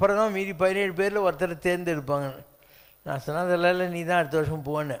 அப்புறம் தான் மீதி 17 பேரில் ஒருத்தரை தேர்ந்தெடுப்பாங்க. நான் சொன்னேன், அதெல்லாம் நீ தான் அடுத்த வருஷம்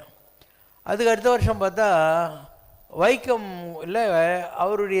போனேன். அதுக்கு அடுத்த வருஷம் பார்த்தா வைக்கம் இல்லை,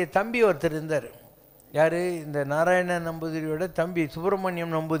 அவருடைய தம்பி ஒருத்தர் இருந்தார். யார்? இந்த நாராயண நம்பூதிரியோட தம்பி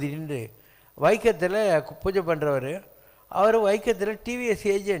சுப்பிரமணியம் நம்பூதிரின்னு வைக்கத்தில் பூஜை பண்ணுறவர். அவர் வைக்கத்தில் TVS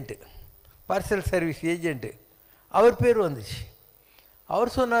agent, parcel service agent. அவர் பேர் வந்துச்சு. அவர்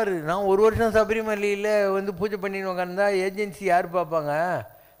சொன்னார், நான் ஒரு வருஷம் சபரிமலையில் பூஜை பண்ணின்னு உட்காந்தா ஏஜென்சி யார் பார்ப்பாங்க,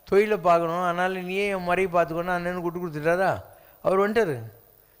 தொழிலை பார்க்கணும், அதனால் நீயே என் முறையை பார்த்துக்கணும் அண்ணன்னு கூட்டு கொடுத்துட்டாரா. அவர் வந்துட்டார்.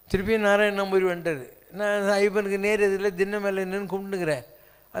 திருப்பியும் நாராயண நம்பூதிரி வந்துட்டார். நான் ஐயப்பனுக்கு நேர் எதில் தின்ன மேலே நின்று கும்பிட்டுக்கிறேன்.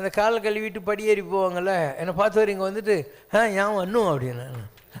 அந்த காலை கழுவிட்டு படியேறி போவாங்கள்ல, என்னை பார்த்தவர் இங்கே ஏன் வண்ணும் அப்படின்னு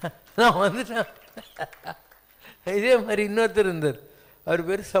நான் வந்துட்டேன். இதே மாதிரி இன்னொருத்தர் இருந்தார். அவர்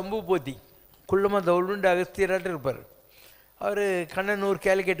பேர் சம்பு போத்தி, குள்ளமாக தவுளுண்டு அகஸ்தியராட்டு இருப்பார். அவர் கண்ணனூர்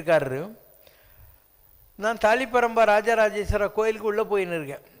கேலிக்கேட்டுக்காரரு. நான் தாலிப்பரம்பா ராஜராஜேஸ்வர கோயிலுக்கு உள்ளே போயின்னு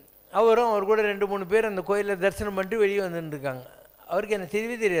இருக்கேன். அவரும் அவர் கூட 2-3 பேர் அந்த கோயிலில் தரிசனம் பண்ணிட்டு வெளியே வந்துட்டுருக்காங்க. அவருக்கு எனக்கு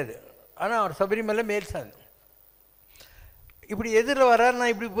தெரியவே தெரியாது. ஆனால் அவர் சபரிமலை மேல் சாந்தி. இப்படி எதிரில் வர்றாரு,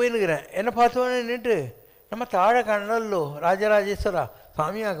 நான் இப்படி போயின்னுக்கிறேன். என்னை பார்த்தோன்னே நின்றுட்டு, நம்ம தாழ காணலோ ராஜராஜேஸ்வரா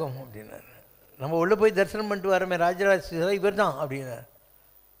சாமியாகும் அப்படின்னாரு. நம்ம உள்ளே போய் தரிசனம் பண்ணிட்டு வரமே ராஜராஜேஸ்வரா இவர் தான் அப்படின்னார்.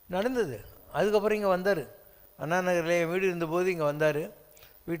 நடந்தது. அதுக்கப்புறம் இங்கே வந்தார். அண்ணா நகரில் என் வீடு இருந்தபோது இங்கே வந்தார்.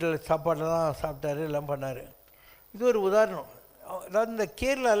 வீட்டில் சாப்பாடெல்லாம் சாப்பிட்டாரு, எல்லாம் பண்ணார். இது ஒரு உதாரணம். அதாவது இந்த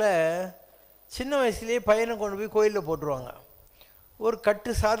கேரளாவில் சின்ன வயசுலேயே பையனை கொண்டு போய் கோயிலில் போட்டுருவாங்க. ஒரு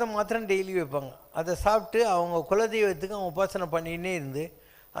கட்டு சாதம் மாத்திரம் டெய்லி வைப்பாங்க. அதை சாப்பிட்டு அவங்க குலதெய்வத்துக்கு அவன் உபாசனை பண்ணின்னே இருந்து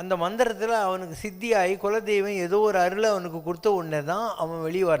அந்த மந்திரத்தில் அவனுக்கு சித்தி ஆகி குலதெய்வம் ஏதோ ஒரு அருளை அவனுக்கு கொடுத்த உடனே தான் அவன்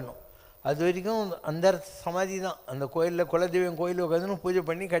வெளியே வரணும். அது வரைக்கும் அந்த சமாதி தான் அந்த கோயிலில், குலதெய்வம் கோயில் உட்காந்துன்னு பூஜை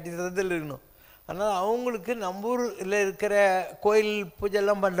பண்ணி கட்டி சதத்தில் இருக்கணும். அதனால் அவங்களுக்கு நம்பூரில் இருக்கிற கோயில்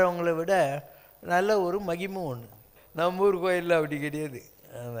பூஜைலாம் பண்ணுறவங்கள விட நல்ல ஒரு மகிமை ஒன்று. நம்பூர் கோயிலில் அப்படி கிடையாது.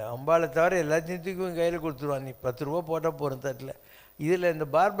 அந்த அம்பாளை தவிர எல்லாத்தையும் தூக்கி கையில் கொடுத்துருவான். நீ 10 ரூபா போட்டால் போகிற தட்டில். இதில் இந்த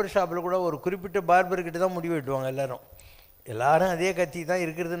பார்பர் ஷாப்பில் கூட ஒரு குறிப்பிட்ட பார்பர்கிட்ட தான் முடி வெட்டுவாங்க எல்லோரும் அதே கத்தி தான்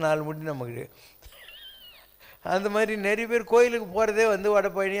இருக்கிறது, 4 முடி நமக்கு. அந்த மாதிரி நிறைய பேர் கோயிலுக்கு போகிறதே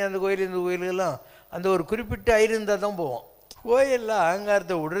வடபழனி அந்த கோயில் இந்த கோயிலுக்கெல்லாம் அந்த ஒரு குறிப்பிட்ட ஐயர் இருந்தால் தான் போவோம். கோயிலில்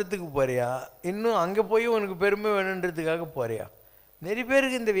அகங்காரத்தை விடுறதுக்கு போறியா, இன்னும் அங்கே போய் உனக்கு பெருமை வேணுன்றதுக்காக போறியா? நிறைய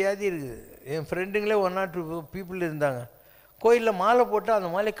பேருக்கு இந்த வியாதி இருக்குது. என் ஃப்ரெண்டுங்களே 1 or 2 பீப்புள் இருந்தாங்க. கோயிலில் மாலை போட்டால்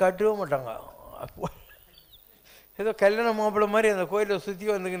அந்த மாலை கட்டவே மாட்டாங்க. ஏதோ கல்யாண மாப்பிள்ளை மாதிரி அந்த கோயிலை சுற்றி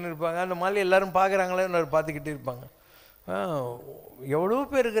வந்துக்கின்னு இருப்பாங்க. அந்த மாலை எல்லோரும் பார்க்குறாங்களே பார்த்துக்கிட்டு இருப்பாங்க. எவ்வளோ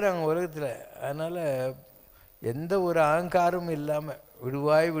பேர் இருக்கிறாங்க உலகத்தில். அதனால் எந்த ஒரு அகங்காரமும் இல்லாமல்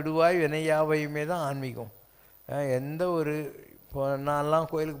விடுவாய் விடுவாய் வினையாவையுமே தான் ஆன்மீகம். எந்த ஒரு இப்போ நான்லாம்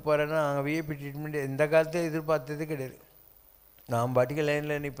கோயிலுக்கு போகிறேன்னா அங்கே விஐபி ட்ரீட்மெண்ட் எந்த காலத்தையும் எதிர்பார்த்ததே கிடையாது. நான் பாட்டிக்கு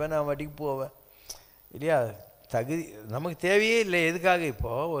லைனில் நிற்பேன், நான் பாட்டிக்கு போவேன் இல்லையா. தகுதி நமக்கு தேவையே இல்லை. எதுக்காக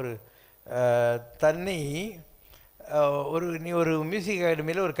இப்போது ஒரு தன்னை நீ ஒரு மியூசிக்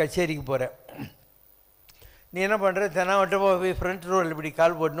அகாடமியில் ஒரு கச்சேரிக்கு போகிற, நீ என்ன பண்ணுற, தெனாவட்டமாக போய் ஃப்ரண்ட் ரோவில் இப்படி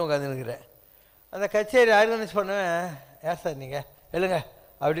கால் போட்டுன்னு உட்காந்துருக்குற. அந்த கச்சேரி ஆர்கனைஸ் பண்ணுவேன், ஏன் சார் நீங்கள் இல்லைங்க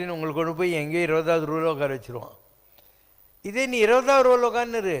அப்படின்னு உங்களுக்கு கொண்டு போய் எங்கேயோ 20வது ரோவில் உட்கார வச்சுருவான். இதே நீ 20வது ரோவில்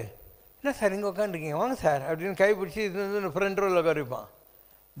உட்காந்துரு, என்ன சார் இங்கே உட்காந்துருக்கீங்க வாங்க சார் அப்படின்னு கை பிடிச்சி இது வந்து ஃப்ரண்ட் ரோவில் உட்கார வைப்பான்.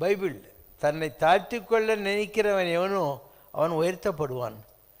 பைபிள், தன்னை தாழ்த்தி கொள்ள நினைக்கிறவன் எவனோ அவன் உயர்த்தப்படுவான்,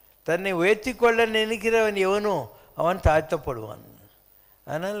 தன்னை உயர்த்தி கொள்ள நினைக்கிறவன் எவனோ அவன் தாழ்த்தப்படுவான்.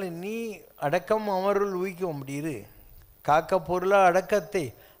 அதனால் நீ அடக்கம் அமருள் ஊய்க்க முடியுது. காக்க பொருளாக அடக்கத்தை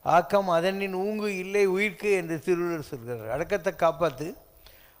ஆக்கம் அதனின் ஊங்கு இல்லை உயிர்க்கு என்று திருவள்ளுவர் சொல்கிறார். அடக்கத்தை காப்பாற்று.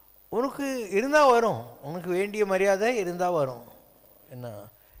 உனக்கு இருந்தால் வரும், உனக்கு வேண்டிய மரியாதை இருந்தால் வரும். என்ன,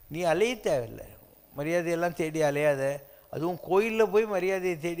 நீ அலைய தேவையில்லை, மரியாதையெல்லாம் தேடி அலையாத. அதுவும் கோயிலில் போய்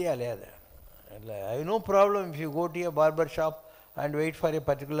மரியாதையை தேடி அலையாத. இல்லை, I know problem if you go to a barber shop and wait for a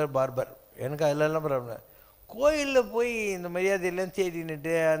particular barber. எனக்கு அதிலெல்லாம் ப்ராப்ளம். கோயிலில் போய் இந்த மரியாதையெல்லாம்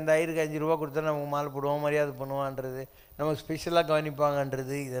தேடின்னுட்டு அந்த ஐயருக்கு 5 ரூபா கொடுத்தா நமக்கு மாலை போடுவோம், மரியாதை பண்ணுவான்றது, நமக்கு ஸ்பெஷலாக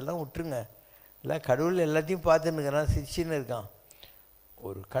கவனிப்பாங்கன்றது இதெல்லாம் விட்டுருங்க. இல்லை, கடவுள் எல்லாத்தையும் பார்த்துன்னுக்கிறான், சிரிச்சின்னு இருக்கான்.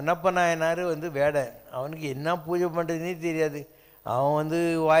 ஒரு கண்ணப்ப நாயனார் வந்து வேடன், அவனுக்கு என்ன பூஜை பண்ணுறதுனே தெரியாது. அவன் வந்து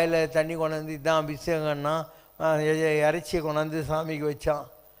வாயில் தண்ணி கொண்டாந்து இதான் அபிஷேகம்னா இறைச்சியை கொண்டாந்து சாமிக்கு வச்சான்.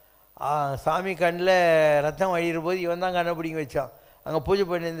 சாமி கண்ணில் ரத்தம் வழிகிற போது இவன் தான் கண்ணை பிடிங்க வச்சான். அங்கே பூஜை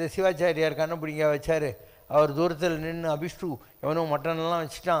பண்ணி இந்த சிவாச்சாரியார் கண்ணை பிடிங்க வச்சார். அவர் தூரத்தில் நின்று அபிஷ்டு எவனும் மட்டனெல்லாம்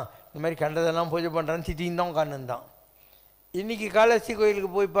வச்சுட்டான், இந்த மாதிரி கண்டதெல்லாம் பூஜை பண்ணுறான்னு திட்டின்னு தான் உட்காந்துருந்தான். இன்றைக்கி காளஹஸ்தி கோயிலுக்கு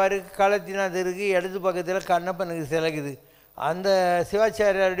போய் பாரு, காளத்திநாதருக்கு இடது பக்கத்தில் கண்ணப்பனுக்கு சிலைக்குது. அந்த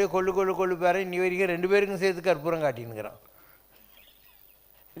சிவாச்சாரியாருடைய கொள்ளு பேரை இன்னி வரைக்கும் 2 பேருக்கும் சேர்த்து கற்பூரம் காட்டின்னுக்கிறான்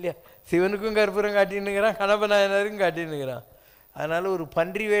இல்லையா. சிவனுக்கும் கற்பூரம் காட்டின்னுக்கிறான், கண்ணப்ப நாயனாருக்கும் காட்டின்னுக்கிறான். அதனால் ஒரு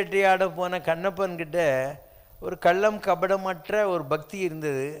பன்றி வேட்டையாட போன கண்ணப்பன்கிட்ட ஒரு கள்ளம் கபடமற்ற ஒரு பக்தி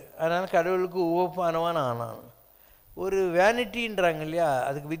இருந்தது. அதனால் கடவுளுக்கு உவப்பானவன் ஆனான். ஒரு வேனிட்டின்றாங்க இல்லையா,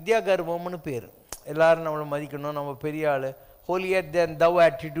 அதுக்கு வித்யா கர்வம்னு பேர். எல்லோரும் நம்மளை மதிக்கணும், நம்ம பெரிய ஆள், ஹோலியர் தேன் தவ்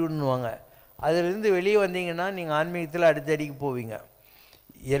ஆட்டிடியூட்னுவாங்க. அதிலிருந்து வெளியே வந்தீங்கன்னா நீங்கள் ஆன்மீகத்தில் அடுத்தடிக்கு போவீங்க.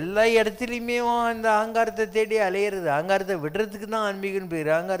 எல்லா இடத்துலையுமே இந்த அகங்காரத்தை தேடி அலையிறது, அகங்காரத்தை விடுறதுக்கு தான் ஆன்மீகம்னு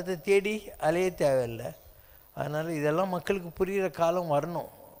பேர். அகங்காரத்தை தேடி அலைய தேவையில்லை. அதனால் இதெல்லாம் மக்களுக்கு புரிகிற காலம்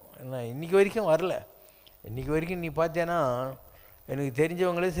வரணும். ஏன்னா இன்றைக்கி வரைக்கும் வரல. இன்றைக்கி வரைக்கும் நீ பார்த்தேன்னா எனக்கு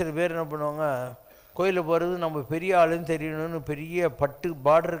தெரிஞ்சவங்களே சில பேர் என்ன பண்ணுவாங்க, கோயிலில் போகிறது நம்ம பெரிய ஆளுன்னு தெரியணும்னு பெரிய பட்டு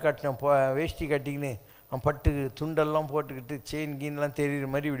பார்டர் கட்டின வேஷ்டி கட்டிக்கின்னு பட்டு துண்டெல்லாம் போட்டுக்கிட்டு செயின் கீன்லாம் தெரிகிற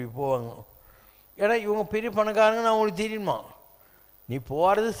மாதிரி இப்படி போவாங்க. ஏன்னா இவங்க பெரிய பணக்காரங்கன்னு அவங்களுக்கு தெரியுமா. நீ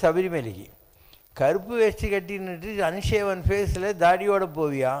போகிறது சபரிமலைக்கு கருப்பு வேஷ்டி கட்டின்னுட்டு அனுஷேவன் ஃபேஸில் தாடியோடு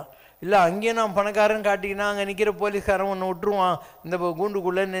போவியா, இல்லை அங்கேயும் நான் பணக்காரன் காட்டிக்கினா அங்கே நிற்கிற போலீஸ்காரன் ஒன்று விட்டுருவான் இந்த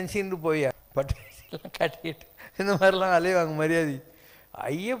கூண்டுக்குள்ளே நினச்சிட்டு போவியா, பட்டு வேஷ்டிலாம் காட்டிக்கிட்டு இந்த மாதிரிலாம் அலைவாங்க மரியாதை.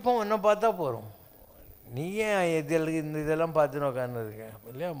 ஐயப்பன் ஒன்றை பார்த்தா போகிறோம், நீ ஏன் இதெல்லாம் பார்த்துன்னு உட்காந்துருக்க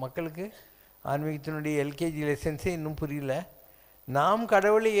இல்லையா. மக்களுக்கு ஆன்மீகத்தினுடைய எல்கேஜி லெசன்ஸே இன்னும் புரியல. நாம்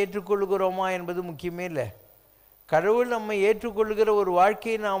கடவுளை ஏற்றுக்கொள்கிறோமா என்பது முக்கியமே இல்லை, கடவுள் நம்ம ஏற்றுக்கொள்கிற ஒரு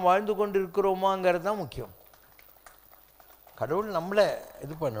வாழ்க்கையை நாம் வாழ்ந்து கொண்டு இருக்கிறோமாங்கிறது தான் முக்கியம். கடவுள் நம்மளை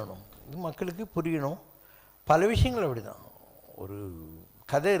இது பண்ணணும், இது மக்களுக்கு புரியணும். பல விஷயங்கள் அப்படி தான். ஒரு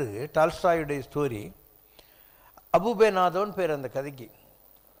கதை இருக்குது, டால்ஸ்டாயுடைய ஸ்டோரி. அபுபேநாதவன் பேர் அந்த கதைக்கு.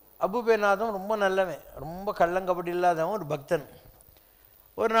 அபுபேநாதம் ரொம்ப நல்லவன், ரொம்ப கள்ளங்கபடி இல்லாதவன், ஒரு பக்தன்.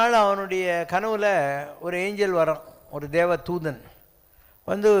 ஒரு நாள் அவனுடைய கனவுல ஒரு ஏஞ்சல் வரான், ஒரு தேவ தூதன்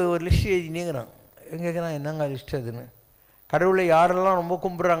வந்து ஒரு லிஸ்ட் எழுதினேங்கிறான். எங்கேக்கிறான், என்னங்க லிஸ்ட் அதுன்னு. கடவுளை யாரெல்லாம் ரொம்ப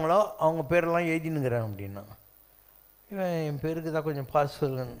கும்பிட்றாங்களோ அவங்க பேரெல்லாம் எழுதினுங்கிறான் அப்படின்னா. இவன் என் பேருக்கு தான் கொஞ்சம் பாஸ்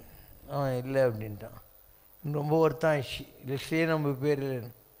சொல்லுன்னு. அவன் இல்லை அப்படின்ட்டான். ரொம்ப ஒருத்தான் ஆயிடுச்சு, லிஸ்ட்லேயே நம்ம பேர்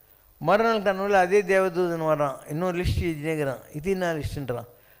இல்லைன்னு. மறுநாள் கனவுல அதே தேவதூதன் வரான், இன்னொரு லிஸ்ட் எழுதினேங்கிறான். இது என்ன லிஸ்ட்டுன்றான்.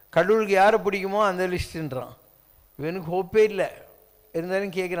 கடவுளுக்கு யாரை பிடிக்குமோ அந்த லிஸ்ட்டுன்றான். இவனுக்கு ஹோப்பே இல்லை,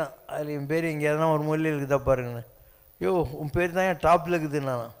 இருந்தாலும் கேட்குறான், அதில் என் பேர் எங்கேயாவது ஒரு மொழியில் இருக்குதா பாருங்கண்ணே. யோ உன் பேர் தான் என் டாப்பில்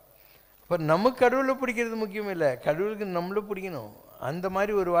இருக்குதுண்ணா. இப்போ நமக்கு கடவுளை பிடிக்கிறது முக்கியம் இல்லை, கடவுளுக்கு நம்மளை பிடிக்கணும். அந்த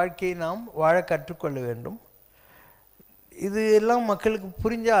மாதிரி ஒரு வாழ்க்கையை நாம் வாழ கற்றுக்கொள்ள வேண்டும். இது எல்லாம் மக்களுக்கு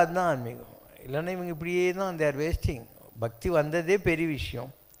புரிஞ்சால் அதுதான் ஆன்மீகம். இல்லைன்னா இவங்க இப்படியே தான் தேர் வேஸ்டிங். பக்தி வந்ததே பெரிய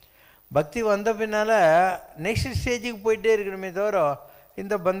விஷயம். பக்தி வந்த பின்னால் நெக்ஸ்ட் ஸ்டேஜுக்கு போயிட்டே இருக்கணுமே தவிர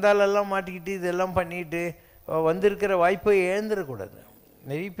இந்த பந்தாலெல்லாம் மாட்டிக்கிட்டு இதெல்லாம் பண்ணிக்கிட்டு வந்திருக்கிற வாய்ப்பை இழந்துடக்கூடாது.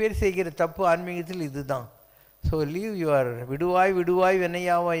 நிறைய பேர் செய்கிற தப்பு ஆன்மீகத்தில் இது தான். ஸோ லீவ் யுவர் விடுவாய் விடுவாய்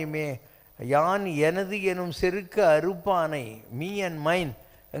வினையாவாயுமே யான் எனது எனும் செருக்கு அறுப்பானை மீ அண்ட் மைன்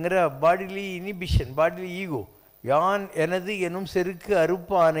என்கிற பாடிலி இனிபிஷன், பாடிலி ஈகோ, யான் எனது எனும் செருக்கு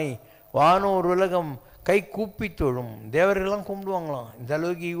அறுப்பானை வானோர் உலகம் கை கூப்பி தொழும். தேவர்கள்லாம் கும்பிடுவாங்களாம், இந்த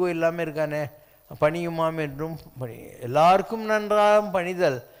அளவுக்கு ஈகோ இல்லாமல் இருக்கானே, பணியுமாம் என்றும் பணி எல்லாருக்கும் நன்றாம்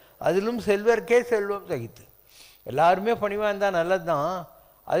பணிதல் அதிலும் செல்வர்க்கே செல்வம் தகித்து. எல்லாருமே பணிவாக இருந்தால் நல்லது தான்,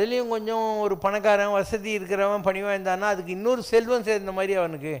 அதுலேயும் கொஞ்சம் ஒரு பணக்காரன் வசதி இருக்கிறவன் பணிவாக இருந்தான்னா அதுக்கு இன்னொரு செல்வம் சேர்ந்த மாதிரி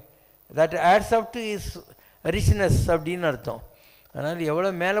அவனுக்கு that adds up to is richness அப்படின்னு அர்த்தம். அதனால்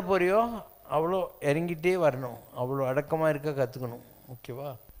எவ்வளோ மேலே போறியோ அவ்வளோ இறங்கிட்டே வரணும், அவ்வளோ அடக்கமாக இருக்க கற்றுக்கணும். ஓகேவா?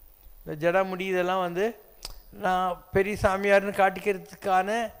 இந்த ஜடாமுடி இதெல்லாம் நான் பெரிய சாமியார்னு காட்டிக்கிறதுக்கான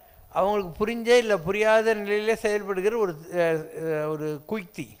அவங்களுக்கு புரிஞ்சே இல்லை புரியாத நிலையிலே செயல்படுகிற ஒரு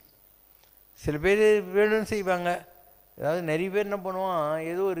குய்த்தி. சில பேர் வேணும்னு செய்வாங்க. அதாவது நிறைய பேர் என்ன பண்ணுவான்,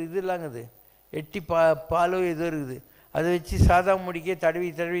 ஏதோ ஒரு இது இல்லாங்குது எட்டி பாலோ ஏதோ இருக்குது, அதை வச்சு சாதா முடிக்க தடவி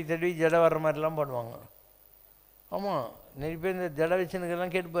தடவி தடவி ஜடை வர்ற மாதிரிலாம் பண்ணுவாங்க. ஆமாம், நிறைய பேர் இந்த ஜடை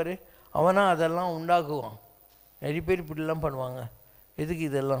வச்சுனுக்கெல்லாம் கேட்டுப்பார், அவனா அதெல்லாம் உண்டாக்குவான். நிறைய பேர் இப்படிலாம் பண்ணுவாங்க. எதுக்கு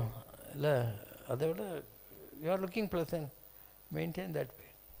இதெல்லாம் இல்லை, அதை விட you are looking pleasant, maintain that way.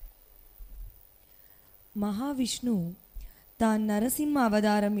 Mahavishnu தான் நரசிம்ம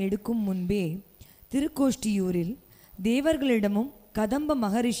அவதாரம் எடுக்கும் முன்பே திருக்கோஷ்டியூரில் தேவர்களிடமும் கதம்ப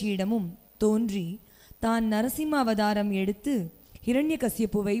மகரிஷியிடமும் தோன்றி தான் நரசிம்ம அவதாரம் எடுத்து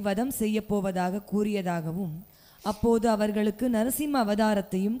ஹிரண்யகசியப்புவை வதம் செய்ய போவதாக கூறியதாகவும் அப்போது அவர்களுக்கு நரசிம்ம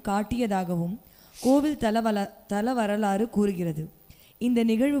அவதாரத்தையும் காட்டியதாகவும் கோவில் தல வரலாறு கூறுகிறது. இந்த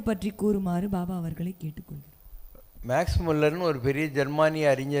நிகழ்வு பற்றி கூறுமாறு பாபா அவர்களை கேட்டுக்கொள்கிறார். மேக்ஸ் முல்லர்னு ஒரு பெரிய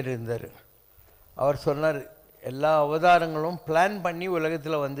ஜெர்மானிய அறிஞர் இருந்தார். அவர் சொன்னார், எல்லா அவதாரங்களும் பிளான் பண்ணி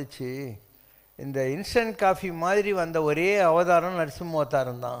உலகத்தில் வந்துச்சு, இந்த இன்ஸ்டன்ட் காஃபி மாதிரி வந்த ஒரே அவதாரம் நரசிம்ம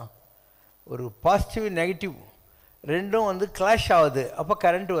அவதாரம் தான். ஒரு பாசிட்டிவ் நெகட்டிவ் ரெண்டும் கிளாஷ் ஆகுது, அப்போ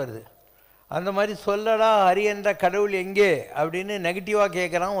கரண்ட் வருது. அந்த மாதிரி சொல்லடா ஹரி என்ற கடவுள் எங்கே அப்படின்னு நெகட்டிவாக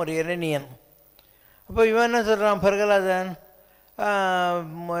கேட்குறான் ஒரு இரணியன். அப்போ இவன் என்ன சொல்கிறான், பிரகலாதன்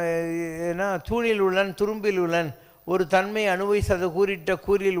ஏன்னா தூணில் உள்ளன் துரும்பில் உள்ளன் ஒரு தன்மை அனுபவிச்சதை கூறிட்ட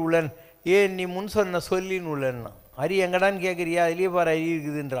கூறில் உள்ளன் ஏன் நீ முன் சொன்ன சொல்லின் உள்ளன்னா. ஹரி எங்கடான்னு கேட்குறியா, அதுலேயே பாரு ஹரி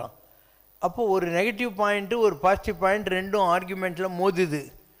இருக்குதுன்றான். அப்போது ஒரு நெகட்டிவ் பாயிண்ட்டு ஒரு பாசிட்டிவ் பாயிண்ட் ரெண்டும் ஆர்குமெண்ட்டில் மோதுது.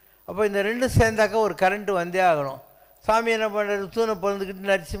 அப்போ இந்த ரெண்டும் சேர்ந்தாக்கா ஒரு கரண்ட்டு வந்தே ஆகணும். சாமி என்ன பண்ணுறாரு, தூணை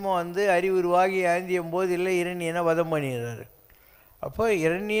பிறந்துக்கிட்டு நரசிம்மம் ஹரி உருவாகி ஆந்தியும் போது இல்லை இரணியனை வதம் பண்ணிடுறாரு. அப்போ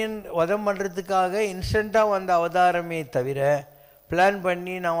இரணியன் வதம் பண்ணுறதுக்காக இன்ஸ்டண்ட்டாக வந்த அவதாரமே தவிர பிளான்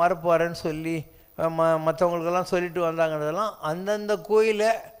பண்ணி நான் வரப்போகிறேன்னு சொல்லி மற்றவங்களுக்கெல்லாம் சொல்லிட்டு வந்தாங்கிறதெல்லாம் அந்தந்த கோயிலை,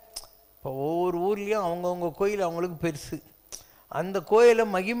 இப்போ ஒவ்வொரு ஊர்லேயும் அவங்கவுங்க கோயில் அவங்களுக்கு பெருசு, அந்த கோயிலை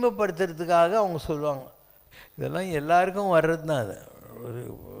மகிமைப்படுத்துறதுக்காக அவங்க சொல்லுவாங்க. இதெல்லாம் எல்லாருக்கும் வர்றது தான், அது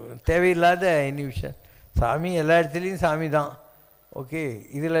ஒரு தேவையில்லாத விஷயம். சாமி எல்லா இடத்துலையும் சாமி தான். ஓகே,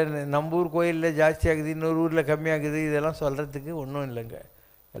 இதில் நம்ம ஊர் கோயிலில் ஜாஸ்தியாகுது, இன்னொரு ஊரில் கம்மியாகுது, இதெல்லாம் சொல்கிறதுக்கு ஒன்றும் இல்லைங்க.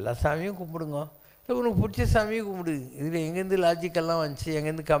 எல்லா சாமியும் கும்பிடுங்க, இல்லை உனக்கு பிடிச்ச சாமியும் கும்பிடு. இதில் எங்கேருந்து லாஜிக்கெல்லாம் வந்துச்சு,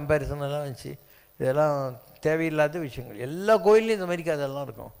 எங்கேருந்து கம்பேரிசனெல்லாம் வந்துச்சு, இதெல்லாம் தேவையில்லாத விஷயங்கள். எல்லா கோயிலையும் இந்த மாதிரி அதெல்லாம்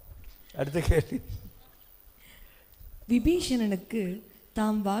இருக்கும். அடுத்த கேள்வி. விபீஷணனுக்கு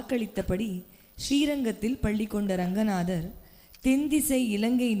தாம் வாக்களித்தபடி ஸ்ரீரங்கத்தில் பள்ளி கொண்ட ரங்கநாதர் தென்திசை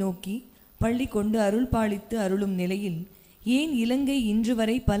இலங்கை நோக்கி பள்ளி கொண்டு அருள் பாலித்து அருளும் நிலையில் ஏன் இலங்கை இன்று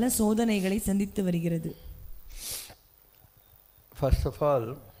வரை பல சோதனைகளை சந்தித்து வருகிறது? ஃபர்ஸ்ட் ஆஃப் ஆல்,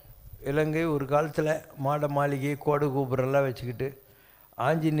 இலங்கை ஒரு காலத்தில் மாட மாளிகை கோடு கோபுரம்லாம் வச்சுக்கிட்டு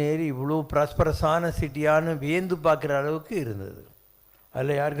ஆஞ்சநேயர் இவ்வளோ ப்ராஸ்பரஸான சிட்டியான்னு வியந்து பார்க்குற அளவுக்கு இருந்தது.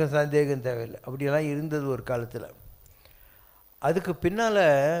 அதில் யாருக்கும் சந்தேகம் தேவையில்லை, அப்படியெல்லாம் இருந்தது ஒரு காலத்தில். அதுக்கு பின்னால்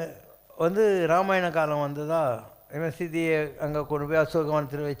ராமாயண காலம் வந்ததா, இவன் சீதையை அங்கே கொண்டு போய்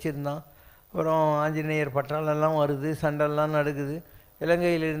அசோகவனத்தில் வச்சுருந்தான். அப்புறம் ஆஞ்சநேயர் பட்டாளெல்லாம் வருது, சண்டெல்லாம் நடக்குது.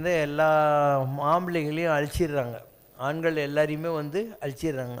 இலங்கையிலிருந்து எல்லா ஆம்பளைங்களையும் அழிச்சிடுறாங்க, ஆண்கள் எல்லாரையுமே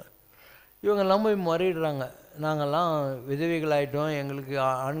அழிச்சிடுறாங்க. இவங்கெல்லாம் போய் முறையிடுறாங்க, நாங்கள்லாம் விதவைகள் ஆகிட்டோம், எங்களுக்கு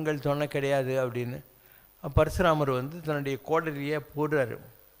ஆண்கள் துணை கிடையாது அப்படின்னு. பரசுராமர் தன்னுடைய கோடரியை போடுறாரு.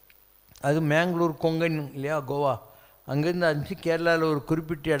 அது மேங்களூர் கொங்கன் இல்லையா, கோவா, அங்கேருந்து அனுப்பிச்சு கேரளாவில் ஒரு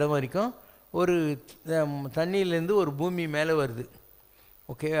குறிப்பிட்ட இடம் வரைக்கும் ஒரு தண்ணியிலேருந்து ஒரு பூமி மேலே வருது.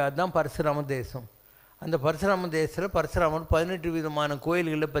 ஓகே, அதுதான் பரசுராம தேசம். அந்த பரசுராம தேசத்தில் பரசுராமர் 18 விதமான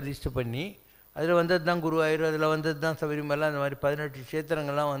கோயில்களை பிரதிஷ்டை பண்ணி, அதில் வந்தது தான் குருவாயூர், அதில் வந்தது தான் சபரிமலை, அந்த மாதிரி 18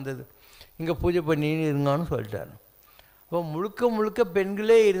 க்ஷேத்திரங்கள்லாம் வந்தது. இங்கே பூஜை பண்ணின்னு இருங்கன்னு சொல்லிட்டாரு. இப்போ முழுக்க முழுக்க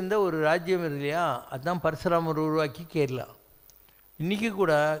பெண்களே இருந்த ஒரு ராஜ்யம் இருக்கு இல்லையா, அதுதான் பரசுராமர் உருவாக்கி கேரளா. இன்றைக்கி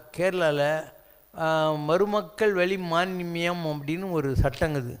கூட கேரளாவில் மருமக்கள் வெளி மானியம் அப்படின்னு ஒரு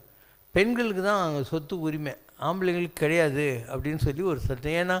சட்டங்குது. பெண்களுக்கு தான் அங்கே சொத்து உரிமை, ஆம்பளைங்களுக்கு கிடையாது அப்படின்னு சொல்லி ஒரு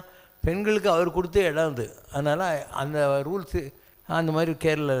சட்டம். ஏன்னா பெண்களுக்கு அவர் கொடுத்த இடம் அது, அதனால் அந்த ரூல்ஸு அந்த மாதிரி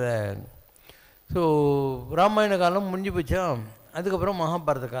கேரளாவில். ஸோ ராமாயண காலம் முடிஞ்சு போச்சா, அதுக்கப்புறம்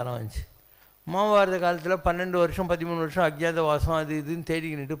மகாபாரத காலம் வந்துச்சு. மகாபாரத காலத்தில் 12 வருஷம் 13 வருஷம் அஜ்ஞாத வாசம் அது இதுன்னு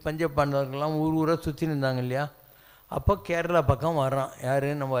தேடிக்கிட்டு பஞ்ச பாண்டவர்கள்லாம் ஊர் ஊராக சுற்றி நின்றாங்க இல்லையா. அப்போ கேரளா பக்கம் வர்றான் யார்,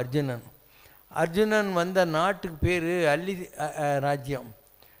 நம்ம அர்ஜுனன். அர்ஜுனன் வந்த நாட்டுக்கு பேர் அல்லி ராஜ்யம்.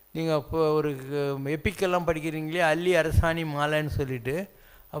 நீங்கள் இப்போ ஒரு எப்பிக்கெல்லாம் படிக்கிறீங்களே, அல்லி அரசாணி மாலைன்னு சொல்லிட்டு.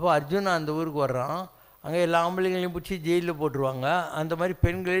 அப்போ அர்ஜுனன் அந்த ஊருக்கு வர்றான். அங்கே எல்லா ஆம்பளைங்களையும் பிடிச்சி ஜெயிலில் போட்டுருவாங்க. அந்த மாதிரி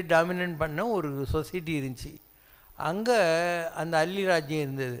பெண்களை டாமினேட் பண்ண ஒரு சொசைட்டி இருந்துச்சு. அங்கே அந்த அல்லி ராஜ்யம்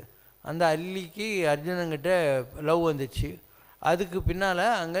இருந்தது. அந்த அல்லிக்கு அர்ஜுனங்கிட்ட லவ் வந்துச்சு. அதுக்கு பின்னால்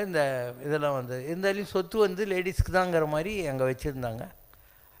அங்கே இந்த இதெல்லாம் வந்தது. இருந்தாலும் சொத்து வந்து லேடிஸ்க்கு தாங்கிற மாதிரி அங்கே வச்சுருந்தாங்க.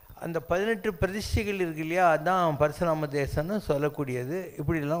 அந்த 18 பிரதிஷ்டைகள் இருக்கு இல்லையா, அதுதான் பரசுராம தேசம்னு சொல்லக்கூடியது.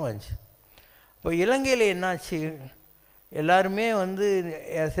 இப்படிலாம் வந்துச்சு. இப்போ இலங்கையில் என்னாச்சு, எல்லாருமே வந்து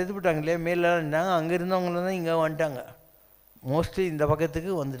செத்துப்பிட்டாங்க இல்லையா, மேலாம் இருந்தாங்க. அங்கே இருந்தவங்கள தான் இங்கே வந்துட்டாங்க. மோஸ்ட்லி இந்த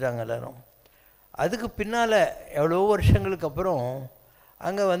பக்கத்துக்கு வந்துட்டாங்க எல்லோரும். அதுக்கு பின்னால் எவ்வளோ வருஷங்களுக்கு அப்புறம்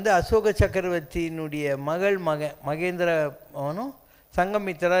அங்கே வந்து அசோக சக்கரவர்த்தியினுடைய மகேந்திரவனும்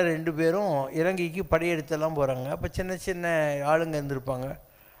சங்கமித்ரா 2 பேரும் இலங்கைக்கு படையெடுத்தெல்லாம் போகிறாங்க. அப்போ சின்ன சின்ன ஆளுங்க இருந்திருப்பாங்க.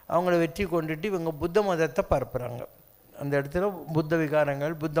 அவங்கள வெற்றி கொண்டுட்டு இவங்க புத்த மதத்தை பரப்புகிறாங்க. அந்த இடத்துல புத்த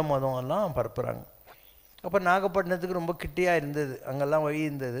விகாரங்கள் புத்த மதம் எல்லாம் பரப்புகிறாங்க. அப்போ நாகப்பட்டினத்துக்கு ரொம்ப கிட்டியாக இருந்தது, அங்கெல்லாம் வழி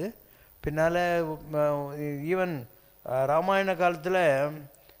இருந்தது. பின்னால் ஈவன் ராமாயண காலத்தில்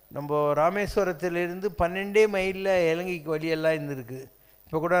நம்ம ராமேஸ்வரத்திலிருந்து 12 மைலில் இலங்கைக்கு வழியெல்லாம் இருந்திருக்கு.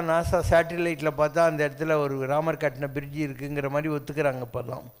 இப்போ கூட நாசா சேட்டிலைட்டில் பார்த்தா அந்த இடத்துல ஒரு ராமர் கட்டின பிரிட்ஜி இருக்குங்கிற மாதிரி ஒத்துக்கிறாங்க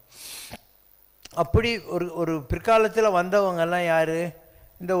இப்போல்லாம். அப்படி ஒரு பிற்காலத்தில் வந்தவங்கெல்லாம் யார்,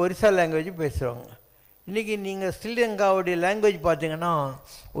 இந்த ஒரிசா லாங்குவேஜ் பேசுகிறவங்க. இன்றைக்கி நீங்கள் ஸ்ரீலங்காவுடைய லாங்குவேஜ் பார்த்தீங்கன்னா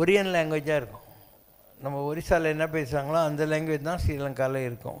ஒரியன் லாங்குவேஜாக இருக்கும். நம்ம ஒரிசாவில் என்ன பேசுகிறாங்களோ அந்த லாங்குவேஜ் தான் ஸ்ரீலங்காவில்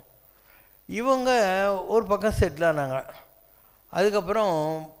இருக்கும். இவங்க ஒரு பக்கம் செட்டில் ஆனாங்க. அதுக்கப்புறம்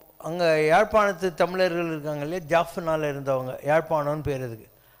அங்கே யாழ்ப்பாணத்து தமிழர்கள் இருக்காங்க இல்லையா, ஜாஃப்னால் இருந்தவங்க, யாழ்ப்பாணம்னு பேர் இதுக்கு,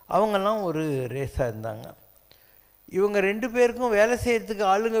 அவங்கெல்லாம் ஒரு ரேஸாக இருந்தாங்க. இவங்க 2 பேருக்கும் வேலை செய்கிறதுக்கு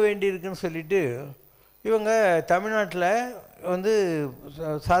ஆளுங்க வேண்டியிருக்குன்னு சொல்லிவிட்டு இவங்க தமிழ்நாட்டில் வந்து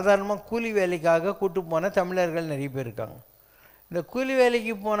சாதாரணமாக கூலி வேலைக்காக கூட்டு போன தமிழர்கள் நிறைய பேர் இருக்காங்க. இந்த கூலி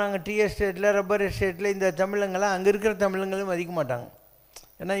வேலைக்கு போனாங்க டீ எஸ்டேட்டில், ரப்பர் எஸ்டேட்டில். இந்த தமிழங்கள்லாம் அங்கே இருக்கிற தமிழங்களும் மதிக்க மாட்டாங்க.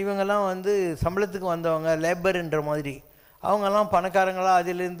 ஏன்னா இவங்கெல்லாம் வந்து சம்பளத்துக்கு வந்தவங்க, லேபர்ன்ற மாதிரி. அவங்கெல்லாம் பணக்காரங்களாக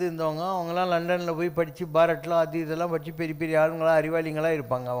அதிலேருந்து இருந்தவங்க. அவங்கெல்லாம் லண்டனில் போய் படித்து பாரட்டில் அது இதெல்லாம் படித்து பெரிய பெரிய ஆளுங்களாக அறிவாளிங்களாக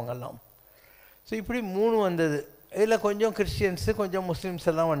இருப்பாங்க அவங்கெல்லாம். ஸோ இப்படி 3 வந்தது. இதில் கொஞ்சம் கிறிஸ்டியன்ஸு கொஞ்சம் முஸ்லீம்ஸ்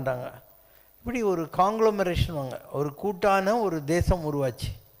எல்லாம் வந்துட்டாங்க. இப்படி ஒரு காங்க்ளோமரேஷன் வாங்க, ஒரு கூட்டான ஒரு தேசம்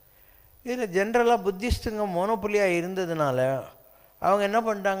உருவாச்சு. இதில் ஜென்ரலாக புத்திஸ்ட்டுங்க மோனோபொலியாக இருந்ததுனால அவங்க என்ன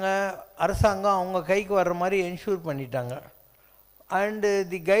பண்ணிட்டாங்க, அரசாங்கம் அவங்க கைக்கு வர்ற மாதிரி என்ஷூர் பண்ணிட்டாங்க. And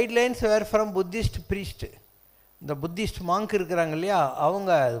the guidelines where from Buddhist priest. இந்த புத்திஸ்ட் மாங்க் இருக்கிறாங்க இல்லையா,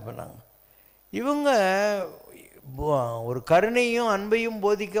 அவங்க இது பண்ணாங்க. இவங்க ஒரு கருணையும் அன்பையும்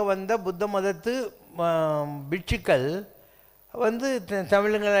போதிக்க வந்த புத்த மதத்து பிட்சுக்கள் வந்து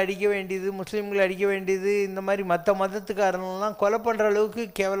தமிழங்களை அடிக்க வேண்டியது, முஸ்லீம்களை அடிக்க வேண்டியது, இந்த மாதிரி மற்ற மதத்துக்காரங்களாம் கொலை பண்ணுற அளவுக்கு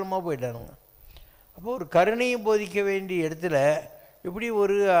கேவலமாக போயிட்டானுங்க. அப்போது ஒரு கருணையும் போதிக்க வேண்டிய இடத்துல இப்படி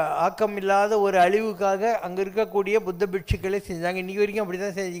ஒரு ஆக்கம் இல்லாத ஒரு அழிவுக்காக அங்கே இருக்கக்கூடிய புத்த பிட்சுக்களே செஞ்சாங்க. இன்றைக்கி வரைக்கும் அப்படி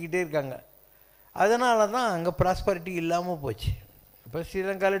தான் செஞ்சுக்கிட்டே இருக்காங்க. அதனால தான் அங்கே ப்ராஸ்பரிட்டி இல்லாமல் போச்சு. இப்போ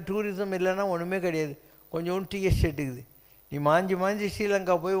ஸ்ரீலங்காவில் டூரிசம் இல்லைன்னா ஒன்றுமே கிடையாது. கொஞ்சோண்டு டீ எஸ்டேட் இருக்குது. நீ மாஞ்சி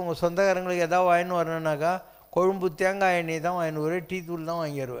ஸ்ரீலங்கா போய் உங்கள் சொந்தக்காரங்களுக்கு எதாவது வாங்கின்னு வரணுன்னாக்கா கொழும்பு தேங்காய் எண்ணெய் தான் வாங்கின்னு ஒரே டீ தூள் தான்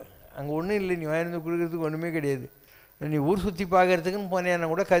வாங்கிடுவேன். அங்கே ஒன்றும் இல்லை, நீ வாங்கிட்டு கொடுக்குறதுக்கு ஒன்றுமே கிடையாது. நீ ஊர் சுற்றி பார்க்குறதுக்குன்னு போனேன்னா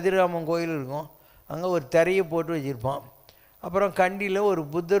கூட கதிராமன் கோயில் இருக்கும், அங்கே ஒரு திரையை போட்டு வச்சுருப்பான். அப்புறம் கண்டியில் ஒரு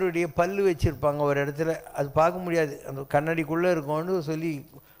புத்தருடைய பல்லு வச்சுருப்பாங்க ஒரு இடத்துல, அது பார்க்க முடியாது, அந்த கண்ணாடிக்குள்ளே இருக்கும்னு சொல்லி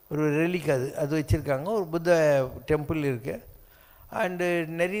ஒரு ரெலிக் அது வச்சுருக்காங்க. ஒரு புத்த டெம்பிள் இருக்குது. அண்டு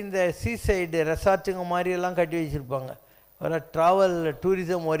நிறைய இந்த சீசைடு ரெசார்ட்டுங்க மாதிரியெல்லாம் கட்டி வச்சுருப்பாங்க. ஒரு ட்ராவல்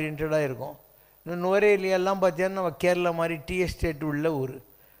டூரிசம் ஓரியன்டாக இருக்கும். இன்னும் நுவரேலியெல்லாம் பார்த்தீங்கன்னா நம்ம கேரளா மாதிரி டீ எஸ்டேட் உள்ள ஊர்.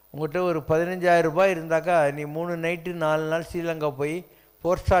 உங்கள்கிட்ட ஒரு 15,000 ரூபாய் இருந்தாக்கா நீ 3 நைட்டு 4 நாள் ஸ்ரீலங்கா போய்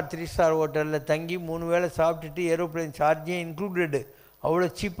 4 ஸ்டார் 3 ஸ்டார் ஹோட்டலில் தங்கி 3 வேளை சாப்பிட்டுட்டு ஏரோப்ளேன் சார்ஜையும் இன்க்ளூடடு அவ்வளோ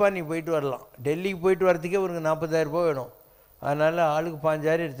சீப்பாக நீ போயிட்டு வரலாம். டெல்லிக்கு போயிட்டு வரதுக்கே ஒரு 40,000 ரூபாய் வேணும். அதனால் ஆளுக்கு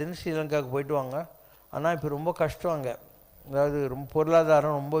 5,000 எடுத்துன்னு ஸ்ரீலங்காவுக்கு போயிட்டு வாங்க. ஆனால் இப்போ ரொம்ப கஷ்டம் அங்கே, அதாவது ரொம்ப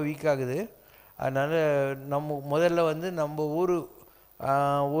பொருளாதாரம் ரொம்ப வீக்காகுது. அதனால் நம்ம முதல்ல வந்து நம்ம ஊர்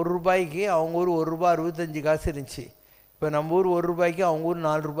 1 ரூபாய்க்கு அவங்க ஊர் 1 ரூபா 65 காசு இருந்துச்சு. இப்போ நம்ம ஊர் 1 ரூபாய்க்கு அவங்க ஊர்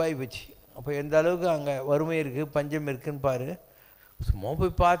 4 ரூபாய் போச்சு. அப்போ எந்த அளவுக்கு அங்கே வறுமை இருக்குது, பஞ்சம் இருக்குதுன்னு பாரு. சும்மா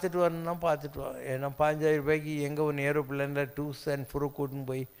போய் பார்த்துட்டு வரணுன்னா பார்த்துட்டு வா. ஏன்னா 5,000 ரூபாய்க்கு எங்கே ஒன்று ஏரோப்ளேனில் டூஸ் அண்ட் ஃபுரோ கூட்டுன்னு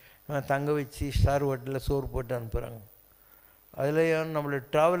போய் தங்க வச்சு ஸ்டார் ஹோட்டலில் சோறு போட்டு அனுப்புகிறாங்க. அதில் நம்மளை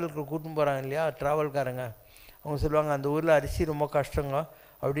ட்ராவலுக்கு கூட்டின்னு போகிறாங்க இல்லையா ட்ராவல்காரங்க, அவங்க சொல்லுவாங்க அந்த ஊரில் அரிசி ரொம்ப கஷ்டங்க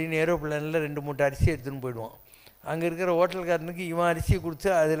அப்படின்னு ஏரோப்ளேனில் 2 மூட்டை அரிசி எடுத்துன்னு போயிடுவான். அங்கே இருக்கிற ஹோட்டல்காரனுக்கு இவன் அரிசியை கொடுத்து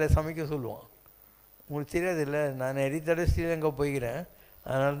அதில் சமைக்க சொல்லுவான். உங்களுக்கு தெரியாது இல்லை, நான் நிறைய தடவை ஸ்ரீலங்கா போய்க்கிறேன்.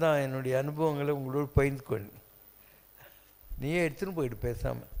 அதனால தான் என்னுடைய அனுபவங்களை உங்களோட பகிர்ந்து கொண்டு. நீயே எடுத்துன்னு போயிட்டு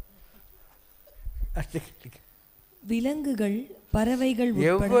பேசாமல். விலங்குகள் பறவைகள்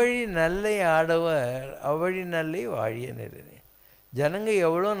எவ்வழி நல்லை ஆடவர் அவ்வழி நல்லை வாழிய நிறுவனே. ஜனங்க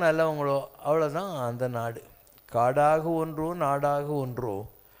எவ்வளோ நல்லவங்களோ அவ்வளோதான் அந்த நாடு. காடாக ஒன்றோ நாடாக ஒன்றோ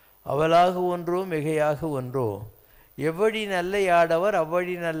அவளாக ஒன்றோ மிகையாக ஒன்றோ எவ்வழி நல்லை ஆடவர்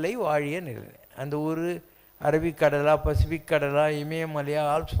அவ்வழி நல்லை வாழிய நிறுவனே. அந்த ஊர் அரபிக்கடலா பசிபிக் கடலா இமயமலையா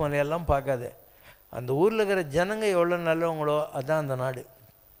ஆல்ப்ஸ் மலையெல்லாம் பார்க்காத, அந்த ஊரில் இருக்கிற ஜனங்க எவ்வளோ நல்லவங்களோ அதுதான் அந்த நாடு.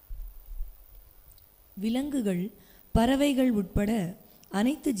 விலங்குகள் பறவைகள் உட்பட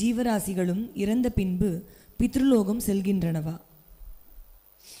அனைத்து ஜீவராசிகளும் இறந்த பின்பு பித்ருலோகம் செல்கின்றனவா?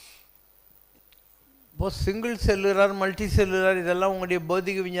 இப்போ சிங்கிள் செல்லுலார் மல்டி செல்லுலார் இதெல்லாம் உங்களுடைய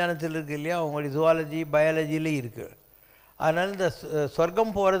பௌதிக விஞ்ஞானத்தில் இருக்குது இல்லையா, உங்களுடைய ஜுவாலஜி பயாலஜியில் இருக்குது. அதனால் இந்த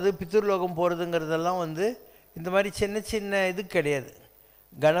சொர்க்கம் போகிறது பித்ருலோகம் போகிறதுங்கிறதெல்லாம் இந்த மாதிரி சின்ன சின்ன இது கிடையாது.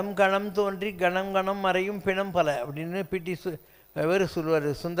 கணம் கணம் தோன்றி கணம் கணம் மறையும் பிணம் பல அப்படின்னு பிடி வேறு சொல்லுவார்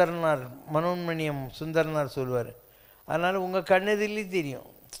சுந்தரனார், மனோன்மணியம் சுந்தரனார் சொல்லுவார். அதனால் உங்கள் கண்ணெதிலே தெரியும்,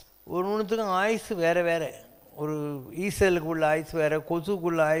 ஒரு ஒன்றுத்துக்கும் ஆயுசு வேறு வேறு. ஒரு ஈசலுக்குள்ள ஆயுசு வேறு,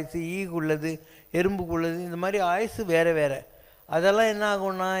 கொசுக்குள்ள ஆயுசு, ஈக்குள்ளது, எறும்புக்குள்ளது, இந்த மாதிரி ஆயுசு வேறு வேறு. அதெல்லாம் என்ன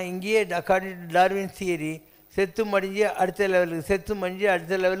ஆகும்னா இங்கேயே அக்கார்டிங் டு டார்வின் தியரி செத்து மடிஞ்சு அடுத்த லெவலுக்கு, செத்து மடிஞ்சு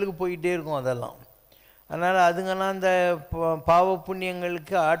அடுத்த லெவலுக்கு போய்கிட்டே இருக்கும் அதெல்லாம். அதனால் அதுங்கெல்லாம் அந்த பாவ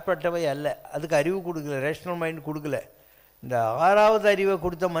புண்ணியங்களுக்கு ஆட்பட்டவை அல்ல. அதுக்கு அறிவு கொடுக்கல, ரேஷ்னல் மைண்ட் கொடுக்கல. இந்த ஆறாவது அறிவை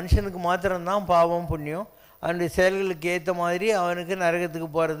கொடுத்த மனுஷனுக்கு மாத்திரம்தான் பாவம் புண்ணியம். அவனுடைய செயல்களுக்கு ஏற்ற மாதிரி அவனுக்கு நரகத்துக்கு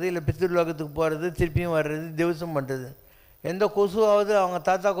போகிறது, இல்லை பித்ருலோகத்துக்கு போகிறது, திருப்பியும் வர்றது, திவசம் பண்ணுறது. எந்த கொசுவாவது அவங்க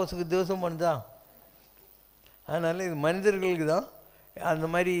தாத்தா கொசுக்கு திவசம் பண்ணுதா? அதனால் இது மனிதர்களுக்கு தான் அந்த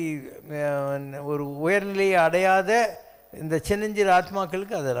மாதிரி ஒரு உயர்நிலையை அடையாத இந்த சின்னஞ்சிறு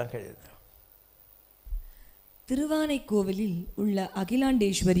ஆத்மாக்களுக்கு அதெல்லாம் கிடையாது. திருவானைக்கோவிலில் உள்ள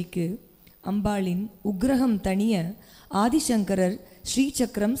அகிலாண்டேஸ்வரிக்கு அம்பாளின் உக்ரகம் தணிய ஆதிசங்கரர்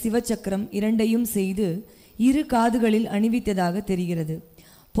ஸ்ரீசக்கரம் சிவச்சக்கரம் இரண்டையும் செய்து இரு காதுகளில் அணிவித்ததாக தெரிகிறது.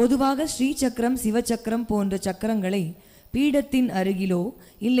 பொதுவாக ஸ்ரீசக்கரம் சிவச்சக்கரம் போன்ற சக்கரங்களை பீடத்தின் அருகிலோ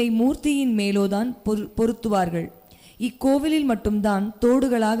இல்லை மூர்த்தியின் மேலோதான் பொருத்துவார்கள். இக்கோவிலில் மட்டும்தான்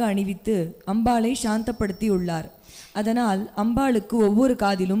தோடுகளாக அணிவித்து அம்பாளை சாந்தப்படுத்தியுள்ளார். அதனால் அம்பாளுக்கு ஒவ்வொரு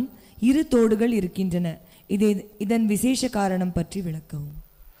காதிலும் இரு தோடுகள் இருக்கின்றன. இதன் விசேஷ காரணம் பற்றி விளக்கவும்.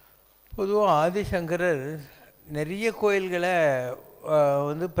 பொதுவாக ஆதிசங்கரர் நிறைய கோயில்களை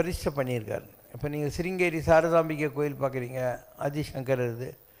பிரதிஷ்டை பண்ணியிருக்கார். இப்போ நீங்கள் சிருங்கேரி சாரதாம்பிகை கோயில் பார்க்குறீங்க, ஆதிசங்கரர் இது.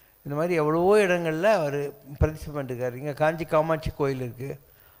 இந்த மாதிரி எவ்வளவோ இடங்களில் அவர் பிரதிஷ்டை பண்ணிருக்கார். இங்கே காஞ்சி காமாட்சி கோயில் இருக்குது.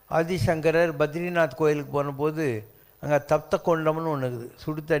 ஆதிசங்கரர் பத்ரிநாத் கோயிலுக்கு போனபோது அங்கே தப்த கொண்டம்னு ஒன்று இருக்குது,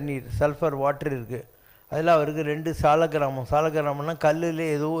 சுடு தண்ணீர் சல்ஃபர் வாட்டர் இருக்குது. அதில் அவருக்கு 2 சாலக்கிராமம், சாலக்கிராமம்னா கல்லில்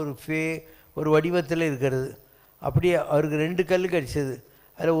ஏதோ ஒரு வடிவத்தில் இருக்கிறது. அப்படியே அவருக்கு 2 கல் கிடச்சிது.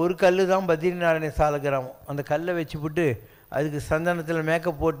 அதில் ஒரு கல் தான் பத்ரிநாராயண சாலக்கிராமம். அந்த கல்லை வச்சுப்புட்டு அதுக்கு சந்தனத்தில்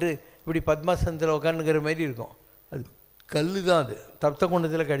மேக்கப் போட்டு இப்படி பத்மாசனத்தில் உட்காந்துக்கிற மாதிரி இருக்கும். அது கல் தான், அது தப்த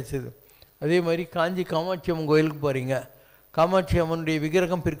குண்டத்தில் கிடச்சிது. அதே மாதிரி காஞ்சி காமாட்சி அம்மன் கோயிலுக்கு போகிறீங்க, காமாட்சி அம்மனுடைய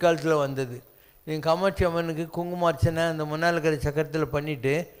விக்கிரகம் பிற்காலத்தில் வந்தது. நீங்கள் காமாட்சி அம்மனுக்கு குங்குமார்ச்சனை அந்த முன்னால் இருக்கிற சக்கரத்தில்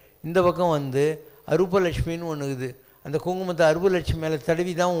பண்ணிவிட்டு இந்த பக்கம் அரூபலட்சுமின்னு ஒன்று இருக்குது. அந்த குங்குமத்தை அரூபலட்சுமி மேலே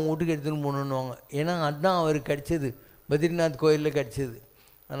தடவி தான் உங்கள் வீட்டுக்கு எடுத்துன்னு போகணுன்னுவாங்க. ஏன்னா அதுதான் அவருக்கு கிடச்சிது, பத்ரிநாத் கோயிலில் கிடச்சிது.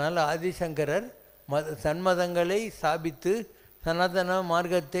 அதனால் ஆதிசங்கரர் சன்மதங்களை ஸ்தாபித்து சனாதன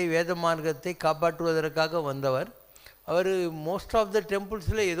மார்க்கத்தை வேத மார்க்கத்தை காப்பாற்றுவதற்காக வந்தவர். அவர் மோஸ்ட் ஆஃப் த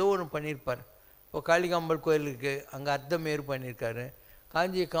டெம்பிள்ஸில் ஏதோ ஒன்று பண்ணியிருப்பார். இப்போ காளிகாம்பல் கோயிலுக்கு அங்கே அர்த்த மேரு பண்ணியிருக்காரு.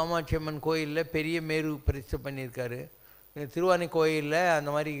 காஞ்சி காமாட்சி அம்மன் கோயிலில் பெரிய மேரு பிரதிஷ்டை பண்ணியிருக்காரு. திருவானை கோயிலில் அந்த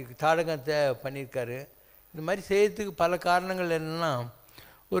மாதிரி தாடகத்தை பண்ணியிருக்காரு. இந்த மாதிரி செய்யறதுக்கு பல காரணங்கள் என்னென்னா,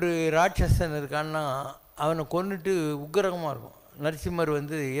 ஒரு ராட்சசன் இருக்கான்னா அவனை கொண்டுட்டு உக்கிரகமாக இருக்கும். நரசிம்மர்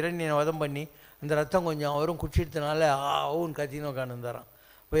இரண்யனை வதம் பண்ணி அந்த ரத்தம் கொஞ்சம் அவரும் குடிச்சிட்டதுனால ஆவுன்னு கத்தின்னு உட்காந்துருந்தாரான்.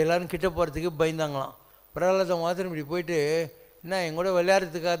 இப்போ எல்லோரும் கிட்ட போகிறதுக்கு பயந்தாங்களாம். பிரகலாதம் மாத்திரம் இப்படி போயிட்டு, என்ன எங்கூட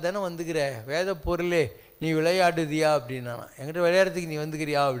விளையாடுறதுக்காக தானே வந்துக்கிற, வேத பொருளே நீ விளையாடுதியா அப்படின்னானா, என்கிட்ட விளையாடுறதுக்கு நீ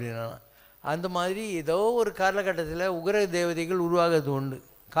வந்துக்கிறியா அப்படின்னானா. அந்த மாதிரி ஏதோ ஒரு காலகட்டத்தில் உக்ர தேவதைகள் உருவாகிறது உண்டு.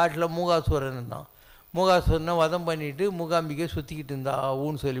 காட்டில் மூகாசுவரன் தான். மூகாசுவரனை வதம் பண்ணிவிட்டு மூகாம்பிகை சுற்றிக்கிட்டு இருந்தா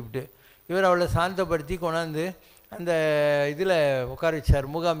ஊன்னு சொல்லிவிட்டு இவர் அவளை சாந்தப்படுத்தி கொண்டாந்து அந்த இதில் உட்கார வச்சார்,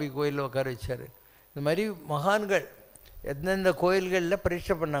 மூகாம்பிகை கோயிலில் உட்கார வச்சார். இந்த மாதிரி மகான்கள் எந்தெந்த கோயில்களில்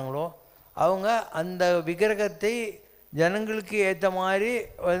பிரதிஷ்டை பண்ணாங்களோ அவங்க அந்த விக்கிரகத்தை ஜனங்களுக்கு ஏற்ற மாதிரி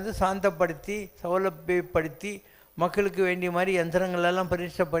சாந்தப்படுத்தி சௌலபியப்படுத்தி மக்களுக்கு வேண்டிய மாதிரி யந்திரங்களெல்லாம்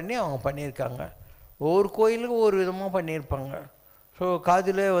பிரதிஷ்டை பண்ணி அவங்க பண்ணியிருக்காங்க. ஒவ்வொரு கோயிலுக்கும் ஒரு விதமாக பண்ணியிருப்பாங்க. ஸோ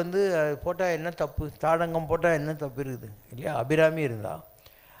காதில் போட்டால் என்ன தப்பு, தாடங்கம் போட்டால் என்ன தப்பு இருக்குது இல்லையா? அபிராமி இருந்தால்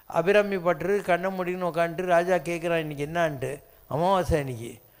அபிராமி பட்டரு கண்ணை முடின்னு உட்காந்துட்டு ராஜா கேட்குறான் இன்றைக்கி என்னான்ட்டு. அமாவாசை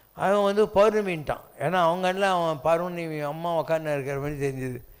அன்றைக்கி. அவன் வந்து பௌர்ணமின்ட்டான். ஏன்னா அவங்க கண்ணில் அவன் பௌர்ணமி அம்மா உட்காந்து இருக்கிற மாதிரி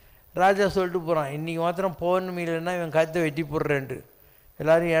தெரிஞ்சுது. ராஜா சொல்லிட்டு போகிறான் இன்றைக்கி மாத்திரம் பௌர்ணமி இல்லைன்னா இவன் கத்தை வெட்டி போடுறேன்ட்டு.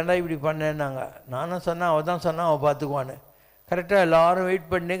 எல்லோரும் ஏன்டா இப்படி பண்ணேன்னாங்க. நானும் சொன்னேன் அவள் தான் சொன்னான் அவள் பார்த்துக்குவான்னு. கரெக்டாக எல்லோரும்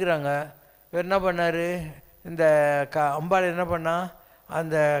வெயிட் பண்ணிக்கிறாங்க. இவர் என்ன பண்ணார், இந்த அம்பாள் என்ன பண்ணா,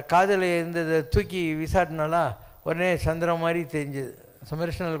 அந்த காதில் இருந்ததை தூக்கி விசாட்டினாலா உடனே சந்திரம் மாதிரி தெரிஞ்சுது.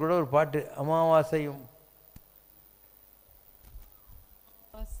 சமரசனல் கூட ஒரு பாட்டு அமாவாசையும்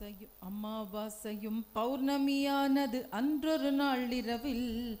அமாவாசையும் பௌர்ணமியானது அன்றொரு நாள் இரவில்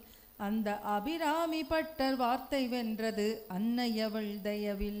அந்த அபிராமி பட்டர் வார்த்தை வென்றது அன்னையவள்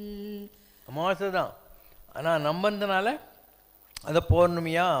தயவில். அமாவாசை தான், ஆனால் நம்பந்தனால அதை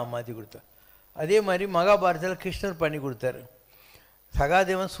பௌர்ணமியாக மாற்றி கொடுத்தார். அதே மாதிரி மகாபாரதத்தில் கிருஷ்ணர் பண்ணி கொடுத்தாரு.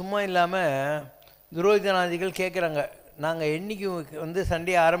 சகாதேவன் சும்மா இல்லாமல் துரோகிதனாதிகள் கேட்குறாங்க நாங்கள் என்றைக்கு வந்து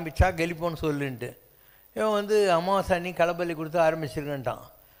சண்டையை ஆரம்பித்தா கெலிப்போன்னு சொல்லுன்ட்டு. இவன் வந்து அமாவாசை அன்னி களப்பள்ளி கொடுத்து ஆரம்பிச்சிருக்கேன்ட்டான்.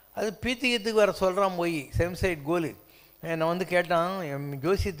 அது பீத்திகத்துக்கு வர சொல்கிறான் போய் சேம் சைட் கோலு. நான் வந்து கேட்டான் என்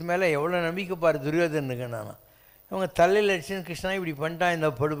ஜோசியத்து மேலே எவ்வளோ நம்பிக்கை பாரு துரியோதனுக்கு. நான் இவங்க தலையில் அடிச்சுன்னு கிருஷ்ணா இப்படி பண்ணிட்டான் இந்த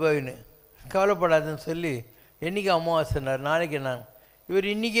படுபாவின்னு. கவலைப்படாதுன்னு சொல்லி என்றைக்கு அமாவாசைனார், நாளைக்கு நான் இவர்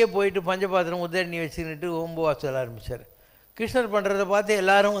இன்றைக்கே போயிட்டு பஞ்சபாத்திரம் உதரணி வச்சுக்கிட்டு ஓம்புவாசம் சொல்ல ஆரம்பித்தார். கிருஷ்ணர் பண்ணுறதை பார்த்து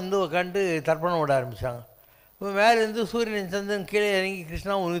எல்லோரும் வந்து உட்காந்து தர்ப்பணம் விட ஆரம்பித்தாங்க. இப்போ மேலேருந்து சூரியன் சந்திரன் கீழே இறங்கி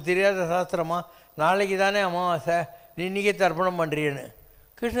கிருஷ்ணா உனக்கு தெரியாத சாஸ்திரமா, நாளைக்கு தானே அமாவாசை, நீ இன்றைக்கே தர்ப்பணம் பண்ணுறியன்னு.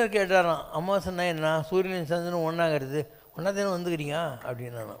 கிருஷ்ணர் கேட்டாரான் அமாவாசைன்னா என்ன, சூரியன் சந்திரன் ஒன்றாகிறது, ஒன்றா தானே வந்துக்கிறீங்க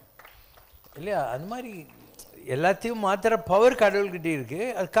அப்படின்னா இல்லையா. அது மாதிரி எல்லாத்தையும் மாத்திர பவர் கடவுள்கிட்டே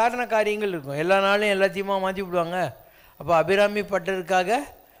இருக்குது. அது காரண காரியங்கள் இருக்கும். எல்லா நாளும் எல்லாத்தையுமா மாற்றி விடுவாங்க. அப்போ அபிராமி பட்டருக்காக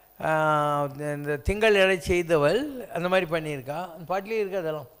இந்த திங்கள் எடை செய்தவள் அந்த மாதிரி பண்ணியிருக்கா. அந்த பாட்டிலே இருக்கு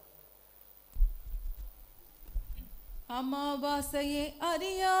அதெல்லாம். அமாவாசையே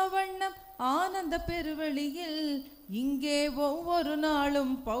அறியா வண்ணம் ஆனந்த பெருவெளியில் இங்கே ஒவ்வொரு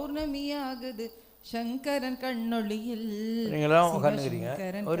நாளும் பௌர்ணமியாகுது சங்கரன் கண்ணொளியில். நீங்களாம் உட்காந்துக்கிறீங்க.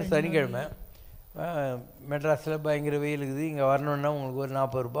 ஒரு சனிக்கிழமை மெட்ராஸில் பயங்கர வெயில் இருக்குது. இங்கே வரணுன்னா உங்களுக்கு ஒரு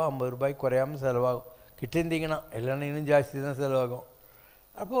 40 ரூபா 50 ரூபாய்க்கு குறையாமல் செலவாகும். கிட்ட இருந்தீங்கன்னா இல்லைன்னா இன்னும் ஜாஸ்தி தான் செலவாகும்.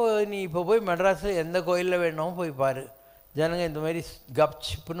 அப்போது நீ இப்போ போய் மெட்ராஸில் எந்த கோயிலில் வேணாலும் போய் பாரு. ஜனங்க இந்த மாதிரி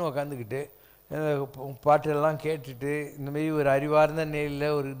கப்சிப்புன்னு உக்காந்துக்கிட்டு பாட்டெல்லாம் கேட்டுட்டு இந்தமாரி ஒரு அறிவார்ந்த நிலையில்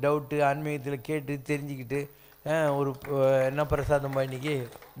ஒரு டவுட்டு ஆன்மீகத்தில் கேட்டு தெரிஞ்சுக்கிட்டு ஒரு என்ன பிரசாதம் இன்னைக்கு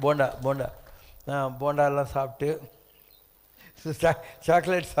போண்டாலாம் சாப்பிட்டு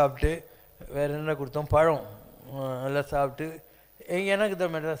சாக்லேட் சாப்பிட்டு வேறு என்ன கொடுத்தோம் பழம் எல்லாம் சாப்பிட்டு எனக்கு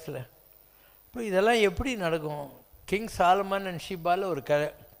தான் மெட்ராஸில். இப்போ இதெல்லாம் எப்படி நடக்கும்? கிங் சாலமன் அண்ட் ஷிபாவில் ஒரு கதை.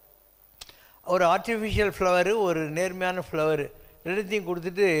 ஒரு ஆர்டிஃபிஷியல் ஃப்ளவரு ஒரு நேர்மையான ஃப்ளவரு ரெண்டுத்தையும்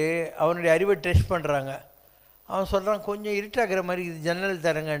கொடுத்துட்டு அவனுடைய அறிவை டெஸ்ட் பண்ணுறாங்க. அவன் சொல்கிறான் கொஞ்சம் இருட்டாகிற மாதிரி இது ஜன்னல்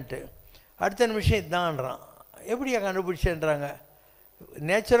தரங்கன்ட்டு. அடுத்த நிமிஷம் இதுதான்றான். எப்படியா கண்டுபிடிச்சேன்றாங்க.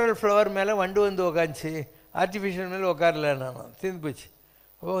 நேச்சுரல் ஃப்ளவர் மேலே வண்டு வந்து உக்காந்துச்சு, ஆர்டிஃபிஷியல் மேலே உட்காரல. நான் தீர்ந்து போச்சு.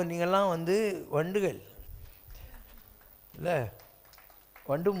 ஓ நீங்கள்லாம் வந்து வண்டுகள் இல்லை,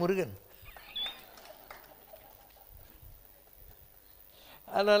 வண்டு முருகன்.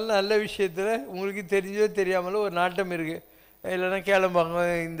 அதனால நல்ல விஷயத்தில் உங்களுக்கு தெரிஞ்சோ தெரியாமலோ ஒரு நாட்டம் இருக்குது. இல்லைன்னா கிளம்பாங்க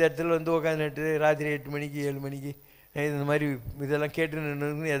இந்த இடத்துல வந்து உட்காந்துட்டு ராத்திரி 8 மணிக்கு 7 மணிக்கு இந்த மாதிரி இதெல்லாம் கேட்டு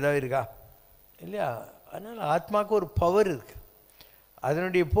நின்று எதாவது இருக்கா இல்லையா? அதனால் ஆத்மாவுக்கு ஒரு பவர் இருக்குது.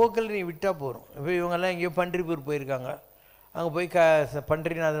 அதனுடைய போக்கில் நீ விட்டால் போகிறோம். இப்போ இவங்கெல்லாம் எங்கேயோ பன்றிப்பூர் போயிருக்காங்க. அங்கே போய்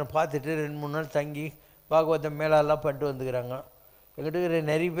பன்றிநாதனை பார்த்துட்டு 2-3 நாள் தங்கி பாகவதம் மேலாலாம் பண்ணிட்டு வந்துக்கிறாங்க. எங்கிட்ட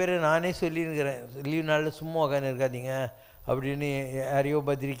நிறைய பேர் நானே சொல்லியிருக்கிறேன், லீவ் நாளில் சும்மா உட்காந்து இருக்காதீங்க அப்படின்னு. யாரையோ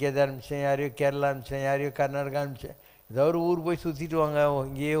பத்ரி கேதார் அனுப்பிச்சேன், யாரையோ கேரளா அனுப்பிச்சேன், யாரையோ கர்நாடகா அனுப்பிச்சேன். ஏதோ ஒரு ஊர் போய் சுற்றிட்டு வாங்க,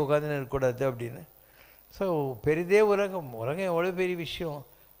 இங்கேயே உட்காந்து இருக்கக்கூடாது அப்படின்னு. ஸோ பெரிதே உலகம் எவ்வளோ பெரிய விஷயம்.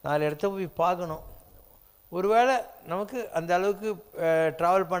 4 இடத்த போய் பார்க்கணும். ஒருவேளை நமக்கு அந்த அளவுக்கு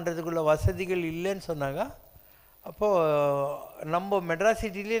ட்ராவல் பண்ணுறதுக்குள்ள வசதிகள் இல்லைன்னு சொன்னாங்க, அப்போது நம்ம மெட்ராஸ்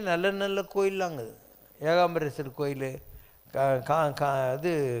சிட்டிலே நல்ல நல்ல கோயிலாங்குது. ஏகாம்பரேஸ்வர் கோயில்,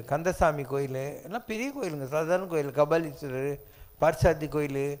 இது கந்தசாமி கோயில் எல்லாம் பெரிய கோயிலுங்க, சாதாரண கோயில். கபாலீஸ்வரர், பார்சாத்தி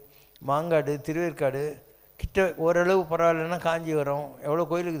கோயில், மாங்காடு, திருவேற்காடு கிட்ட ஓரளவு பரவாயில்லன்னா காஞ்சிபுரம். எவ்வளோ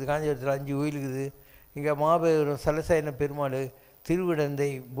கோயில் இருக்குது காஞ்சிபுரத்தில்? 5 கோயில் இருக்குது. இங்கே மாபெரும் சலசயன பெருமாள், திருவிடந்தை,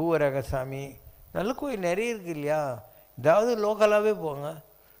 பூவரகசாமி, நல்ல கோயில் நிறைய இருக்குது இல்லையா? ஏதாவது லோக்கலாகவே போங்க.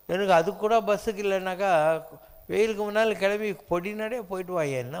 எனக்கு அதுக்கு கூட பஸ்ஸுக்கு இல்லைனாக்கா வெயிலுக்கு முன்னால் கிளம்பி பொடினாடே போயிட்டு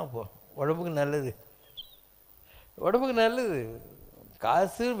வாங்க. என்ன போ, உடம்புக்கு நல்லது, உடம்புக்கு நல்லது.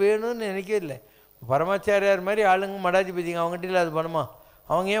 காசு வேணும்னு நினைக்கவே இல்லை. பரமாச்சாரியார் மாதிரி ஆளுங்க மடாதிபதிங்க அவங்ககிட்ட இல்லை அது பணமா?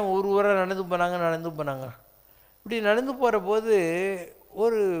 அவங்க ஏன் ஊராக நடந்து போனாங்க. இப்படி நடந்து போகிற போது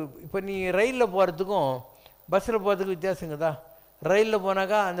இப்போ நீ ரயிலில் போகிறதுக்கும் பஸ்ஸில் போகிறதுக்கும் வித்தியாசங்க தான். ரயிலில்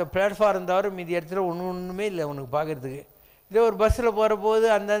போனாக்கா அந்த பிளாட்ஃபார்ம் தவிர மீதி இடத்துல ஒன்றுமே இல்லை உனக்கு பார்க்குறதுக்கு. இதே ஒரு பஸ்ஸில் போகிற போது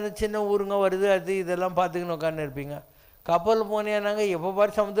அந்தந்த சின்ன ஊருங்க வருது அது இதெல்லாம் பார்த்துக்கின்னு உட்காந்து இருப்பீங்க. கப்பல் போனேன்னாங்க எப்போ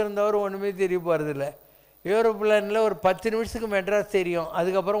பாரு சமுத்திரம் தவிர ஒன்றுமே தெரிய போகிறதில்ல. ஏரோப்ளேனில் ஒரு 10 நிமிஷத்துக்கு மெட்ராஸ் தெரியும்,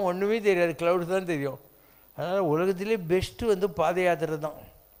 அதுக்கப்புறம் ஒன்றுமே தெரியாது, க்ளவுட்ஸ் தான் தெரியும். அதனால் உலகத்திலே பெஸ்ட்டு பாத யாத்திரை தான்.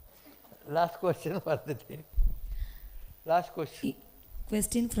 லாஸ்ட் கொஸ்டின் பார்த்துட்டு last question.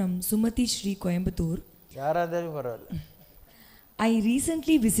 Question from Sumati Shri, Coimbatore. யாராக இருந்தாலும் பரவாயில்ல. I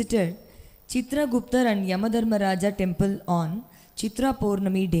recently visited Chitraguptar and Yamadharmaraja temple on Chitra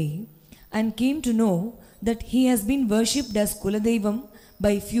Purnami day and came to know that he has been worshipped as Kuladevam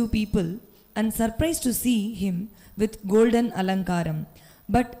by few people and surprised to see him with golden alankaram.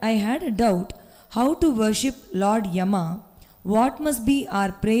 But I had a doubt how to worship Lord Yama. What must be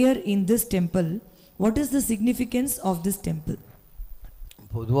our prayer in this temple? What is the significance of this temple?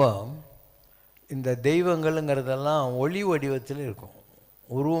 பொதுவாக இந்த தெய்வங்கள்ங்கிறதெல்லாம் ஒளி வடிவத்தில் இருக்கும்.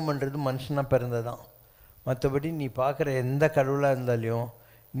 உருவம்ன்றது மனுஷனாக பிறந்ததான். மற்றபடி நீ பார்க்குற எந்த கடவுளாக இருந்தாலையும்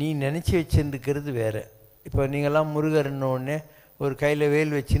நீ நினச்சி வச்சுருக்கிறது வேறு. இப்போ நீங்கள்லாம் முருகர்னோடனே ஒரு கையில்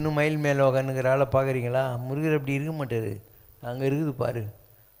வேல் வச்சு இன்னும் மயில் மேலே உக்காந்துங்கிற ஆளை பார்க்குறீங்களா? முருகர் அப்படி இருக்க மாட்டார். அங்கே இருக்குது பாரு,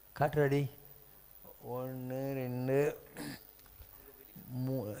 காட்டுறாடி 1 2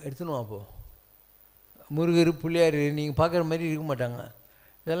 3 எடுத்துன்னு அப்போது முருகர் பிள்ளையார் நீங்கள் பார்க்குற மாதிரி இருக்க மாட்டாங்க.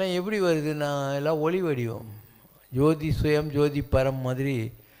 இதெல்லாம் எப்படி வருதுன்னா எல்லாம் ஒளி வடிவம். ஜோதி சுயம் ஜோதி பரம் மாதிரி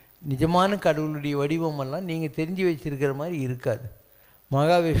நிஜமான கடவுளுடைய வடிவமெல்லாம் நீங்கள் தெரிஞ்சு வச்சுருக்கிற மாதிரி இருக்காது.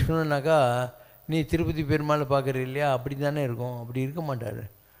 மகாவிஷ்ணுனாக்கா நீ திருப்பதி பெருமாளை பார்க்குற இல்லையா, அப்படி தானே இருக்கும். அப்படி இருக்க மாட்டார்.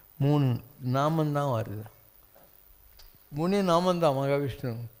 3 நாமந்தான் வருது. 3 நாமந்தான்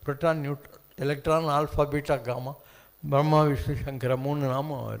Mahavishnu. Proton neutron electron alpha beta gamma Brahma Vishnu சங்கரா 3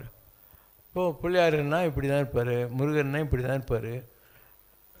 நாமம் வரும். இப்போது பிள்ளையாருன்னா இப்படி தான் இருப்பார், முருகன்னா இப்படி தான் இருப்பார்.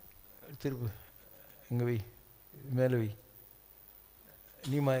 திருப்பு இங்கே வை, மேலே வை,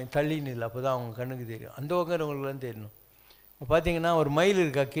 நீ தள்ளின்னு இல்லை, அப்போ தான் அவங்க கண்ணுக்கு தெரியும். அந்த உட்காரவங்களுக்குலாம் தெரியணும். இப்போ பார்த்தீங்கன்னா ஒரு மயில்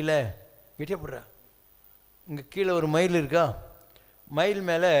இருக்கா கீழே, கெட்டியா போடுறா, இங்கே கீழே ஒரு மயில் இருக்கா, மயில்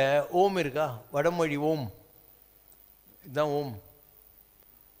மேலே ஓம் இருக்கா, வடமொழி ஓம், இதுதான் ஓம்.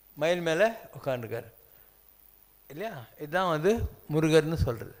 மயில் மேலே உட்காந்துருக்கார் இல்லையா, இதுதான் முருகர்னு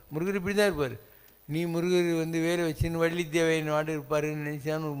சொல்கிறது. முருகர் இப்படி தான் இருப்பார். நீ முருகர் வேலை வச்சுன்னு வள்ளி தேவையின் நாடு இருப்பாருன்னு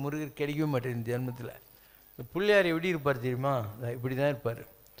நினச்சான்னு ஒரு முருகர் கிடைக்கவே மாட்டேன் இந்த ஜென்மத்தில். இந்த பிள்ளையார் எப்படி இருப்பார் தெரியுமா? இப்படி தான் இருப்பார்.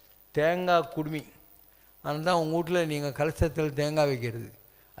 தேங்காய் குடுமி. ஆனால் தான் உங்கள் வீட்டில் நீங்கள் கலசத்தில் தேங்காய் வைக்கிறது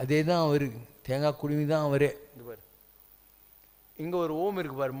அதே தான் அவர். தேங்காய் குடுமி தான் அவரே. இது பாரு, இங்கே ஒரு ஓம்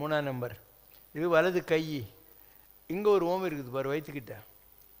இருக்குது பாரு, 3ஆம் நம்பர், இது வலது கை. இங்கே ஒரு ஓம் இருக்குது பாரு வயிற்றுக்கிட்ட.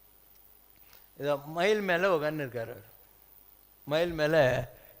 இதை மயில் மேலே உட்காந்து இருக்கார் அவர். மயில் மேலே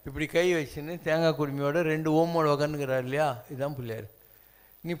இப்படி கை வச்சுன்னு தேங்காய் குடுமையோட 2 ஓமோட உட்காந்துக்கிறார் இல்லையா, இதுதான் பிள்ளையார்.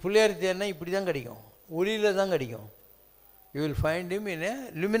 நீ பிள்ளையார் தேர்னா இப்படி தான் கிடைக்கும், ஒளியில் தான் கிடைக்கும். You will find him in A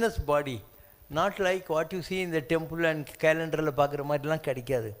luminous body, not like what you see இந்த டெம்பிள் அண்ட் கேலண்டரில் பார்க்குற மாதிரிலாம்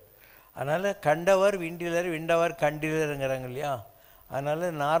கிடைக்காது. அதனால் கண்டவர் விண்டிலர் விண்டவர் கண்டிலருங்கிறாங்க இல்லையா. அதனால்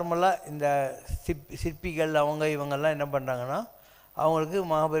நார்மலாக இந்த சிற்பிகள் அவங்க இவங்கெல்லாம் என்ன பண்ணுறாங்கன்னா, அவங்களுக்கு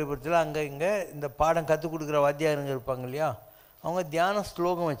மகாபலிபுரத்தில் அங்கே இங்கே இந்த பாடம் கற்றுக் கொடுக்குற வாத்தியாருங்க இருப்பாங்க இல்லையா, அவங்க தியான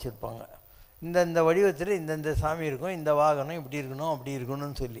ஸ்லோகம் வச்சுருப்பாங்க. இந்த வடிவத்தில் இந்த சாமி இருக்கும், இந்த வாகனம் இப்படி இருக்கணும் அப்படி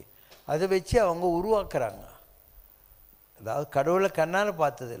இருக்கணும்னு சொல்லி அதை வச்சு அவங்க உருவாக்குறாங்க. அதாவது கடவுளை கண்ணால்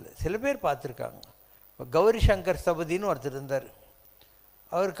பார்த்ததில்லை, சில பேர் பார்த்துருக்காங்க. இப்போ கௌரி சங்கர் ஸ்தபதின்னு ஒருத்தர் இருந்தார்.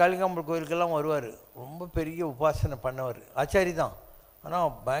 அவர் காளிகாம்பல் கோயிலுக்கெல்லாம் வருவார். ரொம்ப பெரிய உபாசனை பண்ணவர், ஆச்சாரி தான்,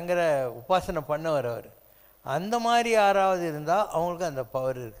 ஆனால் பயங்கர உபாசனை பண்ணவர் அவர். அந்த மாதிரி யாராவது இருந்தால் அவங்களுக்கு அந்த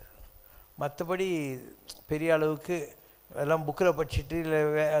பவர் இருக்குது. மற்றபடி பெரிய அளவுக்கு எல்லாம் புக்கில் படிச்சுட்டு இல்லை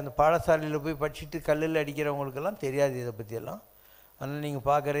அந்த பாடசாலையில் போய் படிச்சுட்டு கல்லில் அடிக்கிறவங்களுக்கெல்லாம் தெரியாது இதை பற்றியெல்லாம். அதனால் நீங்கள்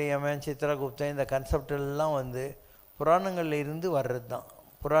பார்க்குற யமன் சித்ரகுப்தன் இந்த கன்செப்டெல்லாம் புராணங்களில் இருந்து வர்றது தான்.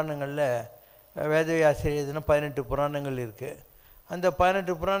 புராணங்களில் வேதவியாசர் எழுதின 18 புராணங்கள் இருக்குது. அந்த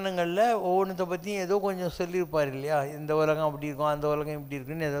 18 புராணங்களில் ஒவ்வொன்றத்தை பற்றியும் ஏதோ கொஞ்சம் சொல்லியிருப்பார் இல்லையா, இந்த உலகம் அப்படி இருக்கும் அந்த உலகம் இப்படி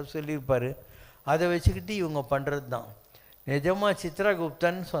இருக்குன்னு ஏதோ சொல்லியிருப்பார். அதை வச்சுக்கிட்டு இவங்க பண்ணுறது தான். நிஜமாக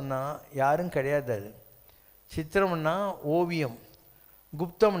சித்ரகுப்தன் சொன்னால் யாரும் கிடையாது. அது சித்திரம்னா ஓவியம்,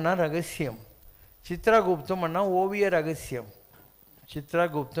 குப்தம்னா ரகசியம். சித்ரகுப்தம்னா ஓவிய ரகசியம்.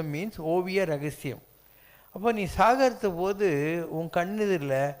 சித்ரகுப்தம் மீன்ஸ் ஓவிய ரகசியம். அப்போ நீ சாகரத்து போது உன்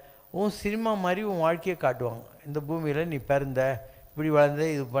கண்ணுதில் உன் சினிமா மாதிரி உன் வாழ்க்கையை காட்டுவாங்க. இந்த பூமியில் நீ பிறந்த, இப்படி வளர்ந்த,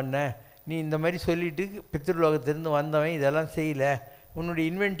 இது பண்ண, நீ இந்த மாதிரி சொல்லிவிட்டு பித்ருலோகத்திலேருந்து வந்தவன் இதெல்லாம் செய்யலை, உன்னுடைய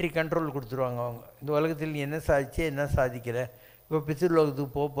இன்வென்ட்ரி கண்ட்ரோல் கொடுத்துருவாங்க அவங்க. இந்த உலகத்தில் நீ என்ன சாதிச்சே என்ன சாதிக்கிற, இப்போ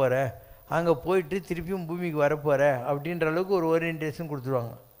பித்ருலோகத்துக்கு போக போகிற, அங்கே போயிட்டு திருப்பியும் பூமிக்கு வரப்போகிற அப்படின்ற அளவுக்கு ஒரு ஓரியன்டேஷன்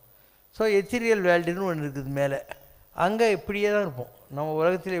கொடுத்துருவாங்க. ஸோ எத்திரியல் வேல்டுன்னு ஒன்று இருக்குது மேலே, அங்கே இப்படியே தான் இருப்போம். நம்ம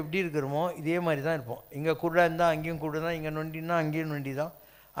உலகத்தில் எப்படி இருக்கிறோமோ இதே மாதிரி தான் இருப்போம். இங்கே குருடாக இருந்தால் அங்கேயும் குருடு தான், இங்கே நொண்டினா அங்கேயும் நொண்டி தான்.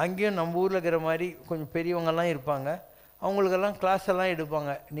 அங்கேயும் நம்ம ஊரில் இருக்கிற மாதிரி கொஞ்சம் பெரியவங்கெல்லாம் இருப்பாங்க, அவங்களுக்கெல்லாம் கிளாஸ் எல்லாம்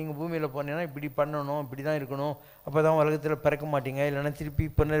எடுப்பாங்க. நீங்கள் பூமியில் போனீங்கன்னா இப்படி பண்ணணும், இப்படி தான் இருக்கணும், அப்போ தான் உலகத்தில் பிறக்க மாட்டீங்க, இல்லைன்னா திருப்பி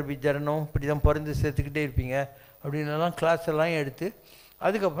புனர்விஜரணம் இப்படி தான் பிறந்து சேர்த்துக்கிட்டே இருப்பீங்க அப்படின்லாம் கிளாஸ் எல்லாம் எடுத்து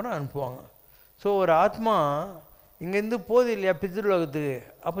அதுக்கப்புறம் அனுப்புவாங்க. ஸோ ஒரு ஆத்மா இங்கேருந்து போகுது இல்லையா பித்ருலோகத்துக்கு,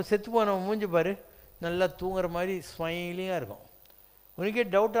 அப்போ செத்து போனவன் மூஞ்சி பாரு நல்லா தூங்குற மாதிரி ஸ்மைலிங்காக இருக்கும். உனக்கே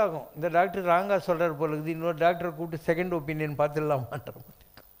டவுட் ஆகும், இந்த டாக்டர் ராங்கா சொல்கிறார் போல இருக்குது, இன்னொரு டாக்டரை கூப்பிட்டு செகண்ட் ஒப்பீனியன் பார்த்துடலாமான்ற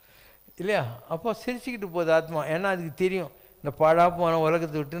இல்லையா. அப்போ சிரிச்சுக்கிட்டு போகுது ஆத்மா, ஏன்னா அதுக்கு தெரியும் இந்த பாடா போன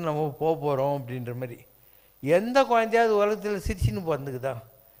உலகத்தை விட்டு நம்ம போக போகிறோம் அப்படின்ற மாதிரி. எந்த குழந்தையாவது உலகத்தில் சிரிச்சின்னு பிறந்துக்குதா?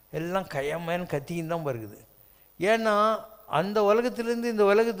 எல்லாம் கையம்மன்னு கத்தின்னு தான் பிறகுது. ஏன்னா அந்த உலகத்துலேருந்து இந்த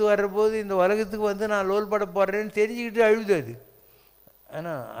உலகத்துக்கு வர்றபோது இந்த உலகத்துக்கு வந்து நான் லோல் பட போடுறேன்னு தெரிஞ்சுக்கிட்டு அழுது அது.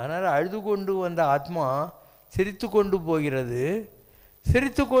 ஆனால் அதனால் அழுது கொண்டு வந்த ஆத்மா சிரித்து கொண்டு போகிறது.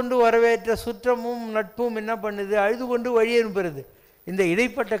 சிரித்து கொண்டு வரவேற்ற சுற்றமும் நட்பும் என்ன பண்ணுது, அழுது கொண்டு வழி அனுப்புறது. இந்த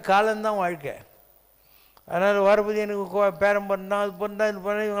இடைப்பட்ட காலம்தான் வாழ்க்கை. அதனால் வரபோது எனக்கு பேரம் பண்ணால் அது பண்ணால் இது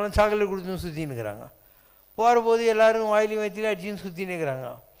பண்ணால் இவங்கெல்லாம் சாக்லேட் கொடுத்துன்னு சுற்றின்னு இருக்கிறாங்க, போகிற போது எல்லோரும் வாயிலையும் வச்சுட்டு அடிச்சுன்னு சுற்றின்னு இருக்கிறாங்க.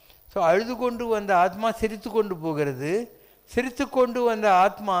 ஸோ அழுது கொண்டு வந்த ஆத்மா சிரித்து கொண்டு போகிறது. சிரித்து கொண்டு வந்த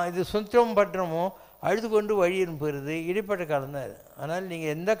ஆத்மா இது சுத்தம் பற்றமோ அழுது கொண்டு வழி அனுப்புகிறது. இடைப்பட்ட காலம் தான் இது. அதனால்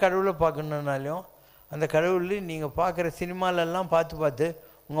நீங்கள் எந்த கடவுளை பார்க்கணுன்னாலும் அந்த கடவுளில் நீங்கள் பார்க்குற சினிமாலெல்லாம் பார்த்து பார்த்து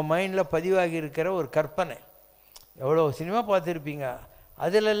உங்கள் மைண்டில் பதிவாகி இருக்கிற ஒரு கற்பனை, எவ்வளோ சினிமா பார்த்துருப்பீங்க,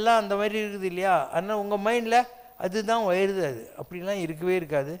 அதிலெல்லாம் அந்த மாதிரி இருக்குது இல்லையா. ஆனால் உங்கள் மைண்டில் அதுதான் வருது. அது அப்படிலாம் இருக்கவே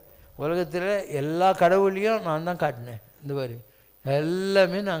இருக்காது. உலகத்தில் எல்லா கடவுளையும் நான் தான் காட்டினேன், இந்த மாதிரி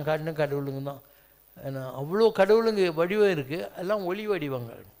எல்லாமே நான் காட்டின கடவுளுங்க தான். ஏன்னா அவ்வளோ கடவுளுங்க வடிவம் இருக்குது, எல்லாம் ஒளி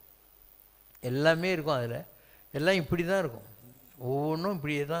வடிவங்கள் எல்லாமே இருக்கும். அதில் எல்லாம் இப்படி தான் இருக்கும், ஒவ்வொன்றும்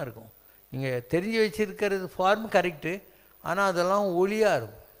இப்படியே தான் இருக்கும். நீங்கள் தெரிஞ்சு வச்சுருக்கிறது ஃபார்ம் கரெக்டு, ஆனால் அதெல்லாம் ஒளியாக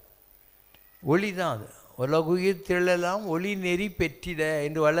இருக்கும். ஒளி தான் அது. உலகுயிர் திரளெல்லாம் ஒளி நெறி பெற்றிட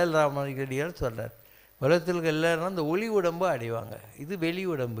என்று வள்ளல் ராமடியார் சொல்கிறார். உலகத்தில் எல்லாரும் அந்த ஒளி உடம்பு அடைவாங்க. இது வெளி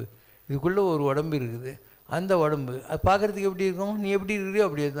உடம்பு, இதுக்குள்ளே ஒரு உடம்பு இருக்குது. அந்த உடம்பு அது பார்க்குறதுக்கு எப்படி இருக்கும், நீ எப்படி இருக்கிறியோ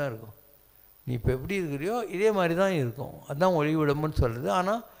அப்படியே தான் இருக்கும். நீ இப்போ எப்படி இருக்கிறியோ இதே மாதிரி தான் இருக்கும். அதுதான் ஒளி உடம்புன்னு சொல்கிறது.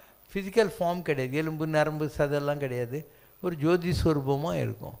 ஆனால் ஃபிசிக்கல் ஃபார்ம் கிடையாது, எலும்பு நரம்பு சதெல்லாம் கிடையாது, ஒரு ஜோதி ஸ்வரூபமாக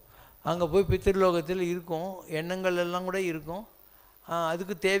இருக்கும். அங்கே போய் பித்திருலோகத்தில் இருக்கும், எண்ணங்கள் எல்லாம் கூட இருக்கும்,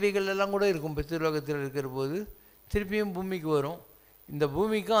 அதுக்கு தேவைகள் எல்லாம் கூட இருக்கும். பித்திருலோகத்தில் இருக்கிற போது திருப்பியும் பூமிக்கு வரும். இந்த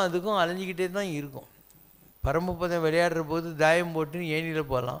பூமிக்கும் அதுக்கும் அலைஞ்சிக்கிட்டே தான் இருக்கும். பரமபதம் விளையாடுற போது தாயம் போட்டு ஏணியில்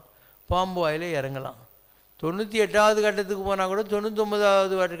போகலாம், பாம்பு வாயில் இறங்கலாம். 98வது கட்டத்துக்கு போனால் கூட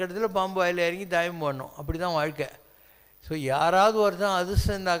 99வது கட்டத்தில் பாம்பு வாயில் இறங்கி தாயம் போடணும். அப்படி தான் வாழ்க்கை. ஸோ யாராவது ஒருத்தன்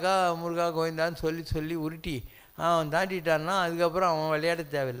அதிர்ஷ்டம் இருந்தாக்கா முருகா கோவிந்தான்னு சொல்லி சொல்லி உருட்டி அவன் தாண்டிட்டான்னா அதுக்கப்புறம் அவன் விளையாட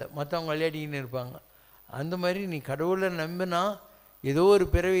தேவையில்லை, மற்றவங்க விளையாடிக்கின்னு இருப்பாங்க. அந்த மாதிரி நீ கடவுளை நம்பினா ஏதோ ஒரு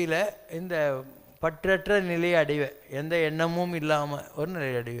பிறவியில் இந்த பற்றற்ற நிலையை அடைவேன், எந்த எண்ணமும் இல்லாமல் ஒரு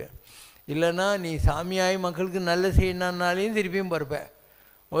நிலையை அடைவேன். இல்லைன்னா நீ சாமியாகி மக்களுக்கு நல்ல செய்யணுன்னாலையும் திருப்பியும் பிறப்பேன்.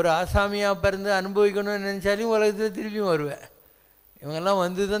 ஒரு ஆசாமியாக பிறந்து அனுபவிக்கணும்னு நினச்சாலையும் உலகத்தில் திருப்பியும் வருவேன். இவங்கெல்லாம்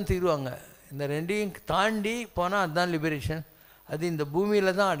வந்து தான் தீருவாங்க. இந்த ரெண்டையும் தாண்டி போனால் அதுதான் லிபரேஷன். அது இந்த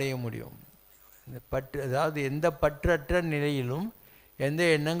பூமியில் தான் அடைய முடியும். இந்த அதாவது எந்த பற்றற்ற நிலையிலும் எந்த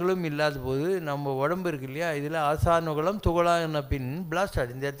எண்ணங்களும் இல்லாத போது நம்ம உடம்பு இருக்கு இல்லையா, இதில் ஆசானுகுலம் துகளான பின் பிளாஸ்ட்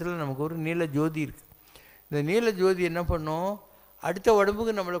ஆடு. இந்த இடத்துல நமக்கு ஒரு நீல ஜோதி இருக்குது. இந்த நீல ஜோதி என்ன பண்ணும், அடுத்த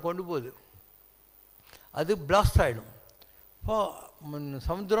உடம்புக்கு நம்மளை கொண்டு போகுது, அது பிளாஸ்ட் ஆகிடும். இப்போது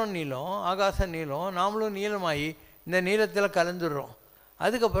சமுத்திரம் நீளம், ஆகாசம் நீளம், நாமளும் நீளமாகி இந்த நீளத்தில் கலந்துடுறோம்.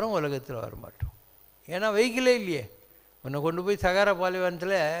 அதுக்கப்புறம் உலகத்தில் வரமாட்டோம். ஏன்னா வெஹிக்கிளே இல்லையே. உன்னை கொண்டு போய் சகாரா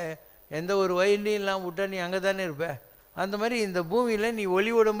பாலைவனத்தில் எந்த ஒரு வயலையும் இல்லாமல் விட்டால் நீ அங்கே தானே இருப்ப. அந்த மாதிரி இந்த பூமியில் நீ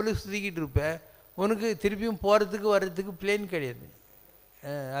ஒளி உடம்புல சுற்றிக்கிட்டு இருப்ப. உனக்கு திருப்பியும் போகிறதுக்கு வர்றதுக்கு பிளேன் கிடையாது.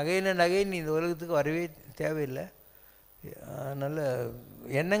 அகைன் அண்ட் அகைன் நீ இந்த உலகத்துக்கு வரவே தேவையில்லை. அதனால்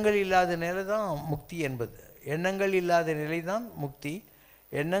எண்ணங்கள் இல்லாத நிலை தான் முக்தி என்பது. எண்ணங்கள் இல்லாத நிலை தான் முக்தி.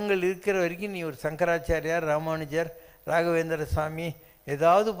 எண்ணங்கள் இருக்கிற வரைக்கும் நீ ஒரு சங்கராச்சாரியார், ராமானுஜர், ராகவேந்திர சாமி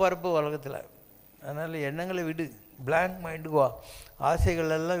ஏதாவது பரப்பு உலகத்தில். அதனால் எண்ணங்களை விடு, பிளாங்க் மைண்டுக்கு வா,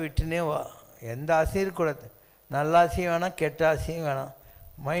 ஆசைகள் எல்லாம் விட்டுனே வா. எந்த ஆசையும் இருக்கக்கூடாது, நல்ல ஆசையும் வேணாம், கெட்ட ஆசையும் வேணாம்.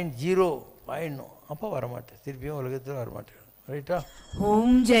 மைண்ட் ஜீரோ ஆயிடணும், அப்போ வரமாட்டேன், திருப்பியும் உலகத்தில் வரமாட்டேன். ரைட்டா?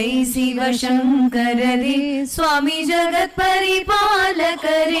 ஓம் ஜெய் சிவ சங்கரரே சுவாமி ஜகத்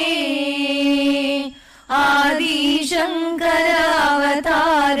பரிபாலகரே ஆதி சங்கர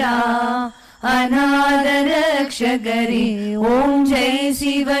அவதாரா அநாத ரக்ஷகரே. ஓம் ஜெய்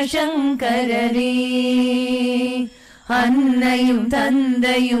சிவ சங்கரரே. அன்னையும்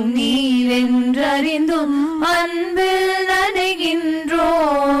தந்தையும் நீரென்றறிந்தும் அன்பில்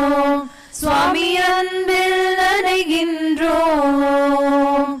நனைகின்றோம். சுவாமி அன்பில்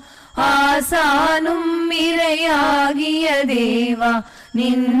நனைகின்றோம். ஆசானும் இறையாகிய தேவா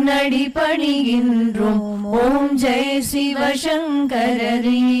நின்னடி பணிகின்றோம். ஓம் ஜெய்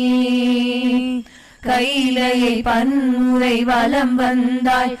சிவசங்கரரே. கைலையை பன்முறை வலம்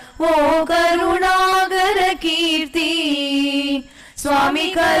வந்தாய் ஓ கருணாகர கீர்த்தி. சுவாமி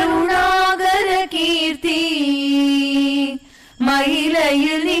கருணாகர கீர்த்தி.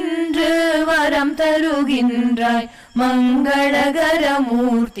 மயிலையில் நின்று வரம் தருகின்றாய் மங்களகர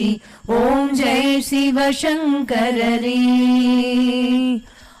மூர்த்தி. ஓம் ஜெய் சிவசங்கரரே.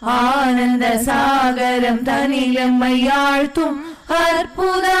 ஆனந்த சாகரம் தனிலம்மையாழ்த்தும்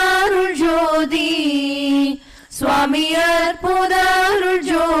அற்புத அருள் ஜோதி. சுவாமி அற்புத அருள்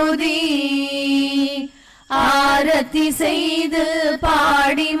ஜோதி. ஆரத்தி செய்து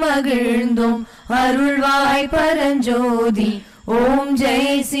பாடி மகிழ்ந்தோம் அருள்வாய் பரஞ்சோதி. ஓம்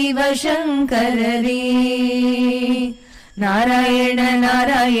ஜெய் சிவசங்கரரே. நாராயண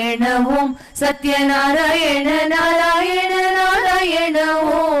நாராயண ஓம் சத்யநாராயண நாராயண நாராயண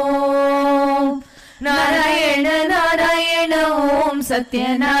ஓம். நாராயண நாராயண ஓம்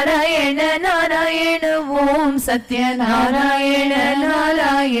சத்யநாராயண நாராயண ஓம் சத்யநாராயண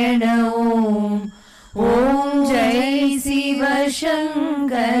நாராயண ஓம். ஓம் ஜெய் சிவசங்கரரே.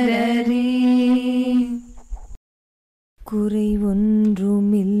 குறை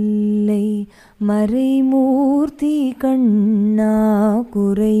ஒன்றுமில்லை மறைமூர்த்தி கண்ணா.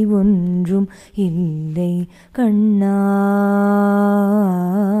 குறை ஒன்றும் இல்லை கண்ணா.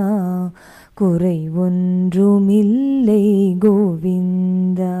 குறை ஒன்றுமில்லை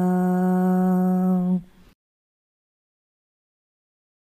கோவிந்தா.